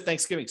almost as if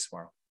Thanksgiving's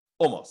tomorrow.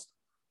 Almost.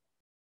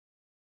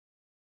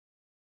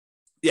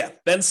 Yeah,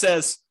 Ben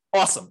says,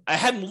 awesome. I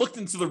hadn't looked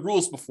into the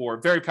rules before.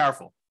 Very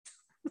powerful.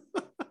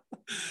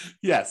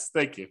 Yes,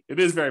 thank you. It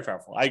is very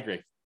powerful. I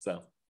agree.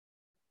 So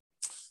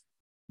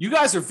you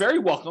guys are very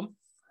welcome.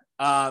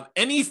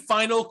 Any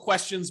final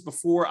questions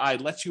before I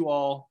let you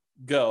all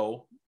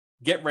go?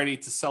 Get ready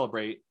to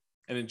celebrate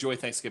and enjoy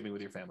Thanksgiving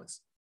with your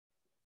families.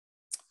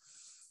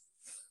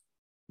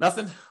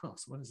 Nothing? Oh,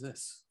 so what is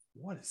this?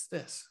 What is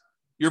this?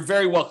 You're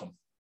very welcome.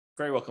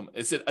 Very welcome.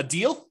 Is it a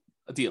deal?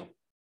 A deal.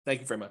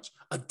 Thank you very much.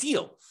 A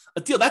deal. A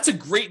deal. That's a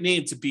great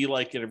name to be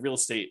like in a real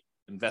estate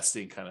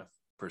investing kind of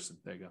person.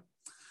 There you go.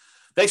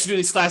 Thanks for doing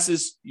these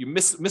classes. You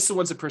miss the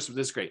ones in person, but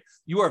this is great.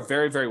 You are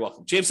very, very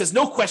welcome. James says,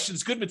 no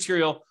questions, good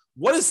material.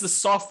 What is the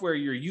software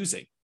you're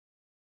using?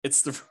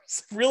 It's the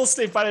Real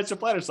Estate Financial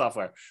Planner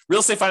software,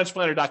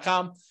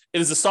 realestatefinancialplanner.com.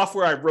 It is a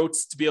software I wrote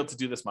to be able to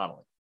do this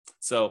modeling.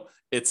 So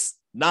it's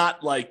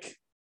not like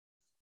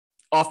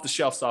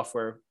off-the-shelf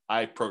software.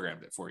 I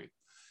programmed it for you.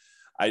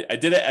 I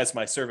did it as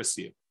my service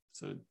to you.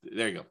 So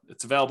there you go.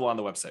 It's available on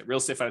the website,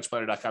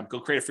 realestatefinancialplanner.com. Go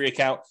create a free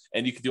account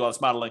and you can do all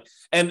this modeling.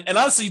 And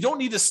honestly, you don't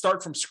need to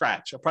start from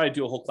scratch. I'll probably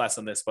do a whole class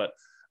on this, but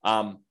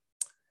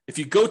if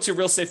you go to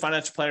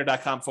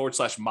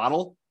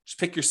realestatefinancialplanner.com/model, just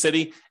pick your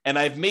city. And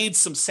I've made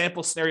some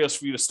sample scenarios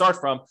for you to start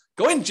from.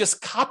 Go ahead and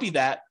just copy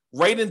that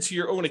right into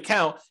your own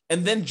account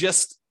and then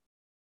just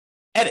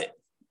edit.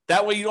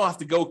 That way you don't have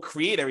to go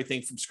create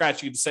everything from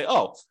scratch. You can say,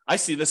 oh, I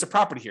see there's a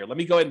property here. Let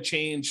me go ahead and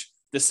change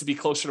this to be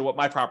closer to what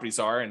my properties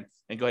are and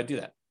go ahead and do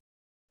that.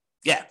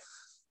 Yeah.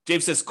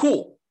 James says,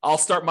 cool. I'll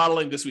start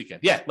modeling this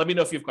weekend. Yeah. Let me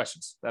know if you have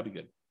questions. That'd be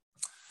good.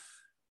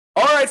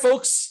 All right,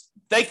 folks.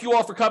 Thank you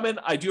all for coming.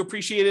 I do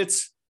appreciate it.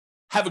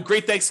 Have a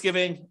great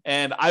Thanksgiving,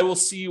 and I will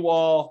see you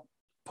all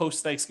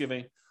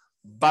post-Thanksgiving.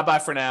 Bye-bye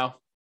for now.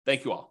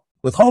 Thank you all.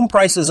 With home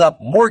prices up,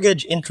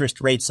 mortgage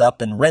interest rates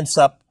up, and rents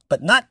up,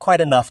 but not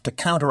quite enough to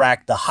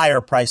counteract the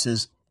higher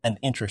prices and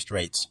interest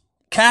rates,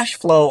 cash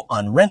flow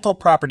on rental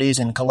properties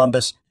in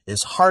Columbus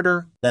is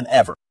harder than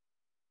ever.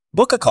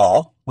 Book a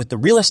call with the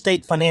Real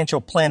Estate Financial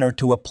Planner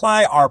to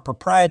apply our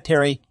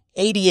proprietary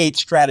 88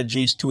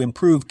 strategies to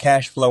improve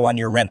cash flow on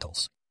your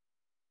rentals.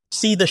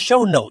 See the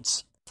show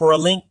notes for a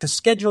link to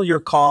schedule your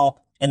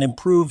call and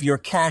improve your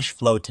cash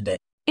flow today.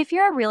 If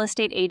you're a real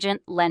estate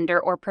agent, lender,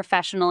 or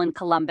professional in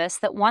Columbus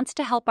that wants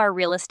to help our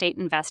real estate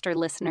investor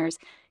listeners,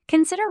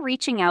 consider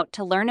reaching out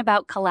to learn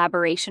about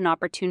collaboration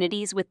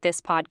opportunities with this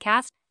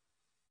podcast.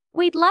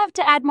 We'd love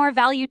to add more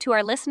value to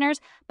our listeners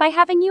by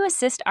having you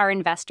assist our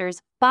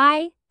investors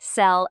buy,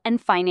 sell,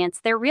 and finance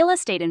their real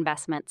estate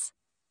investments.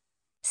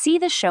 See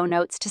the show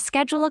notes to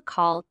schedule a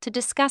call to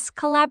discuss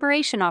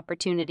collaboration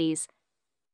opportunities.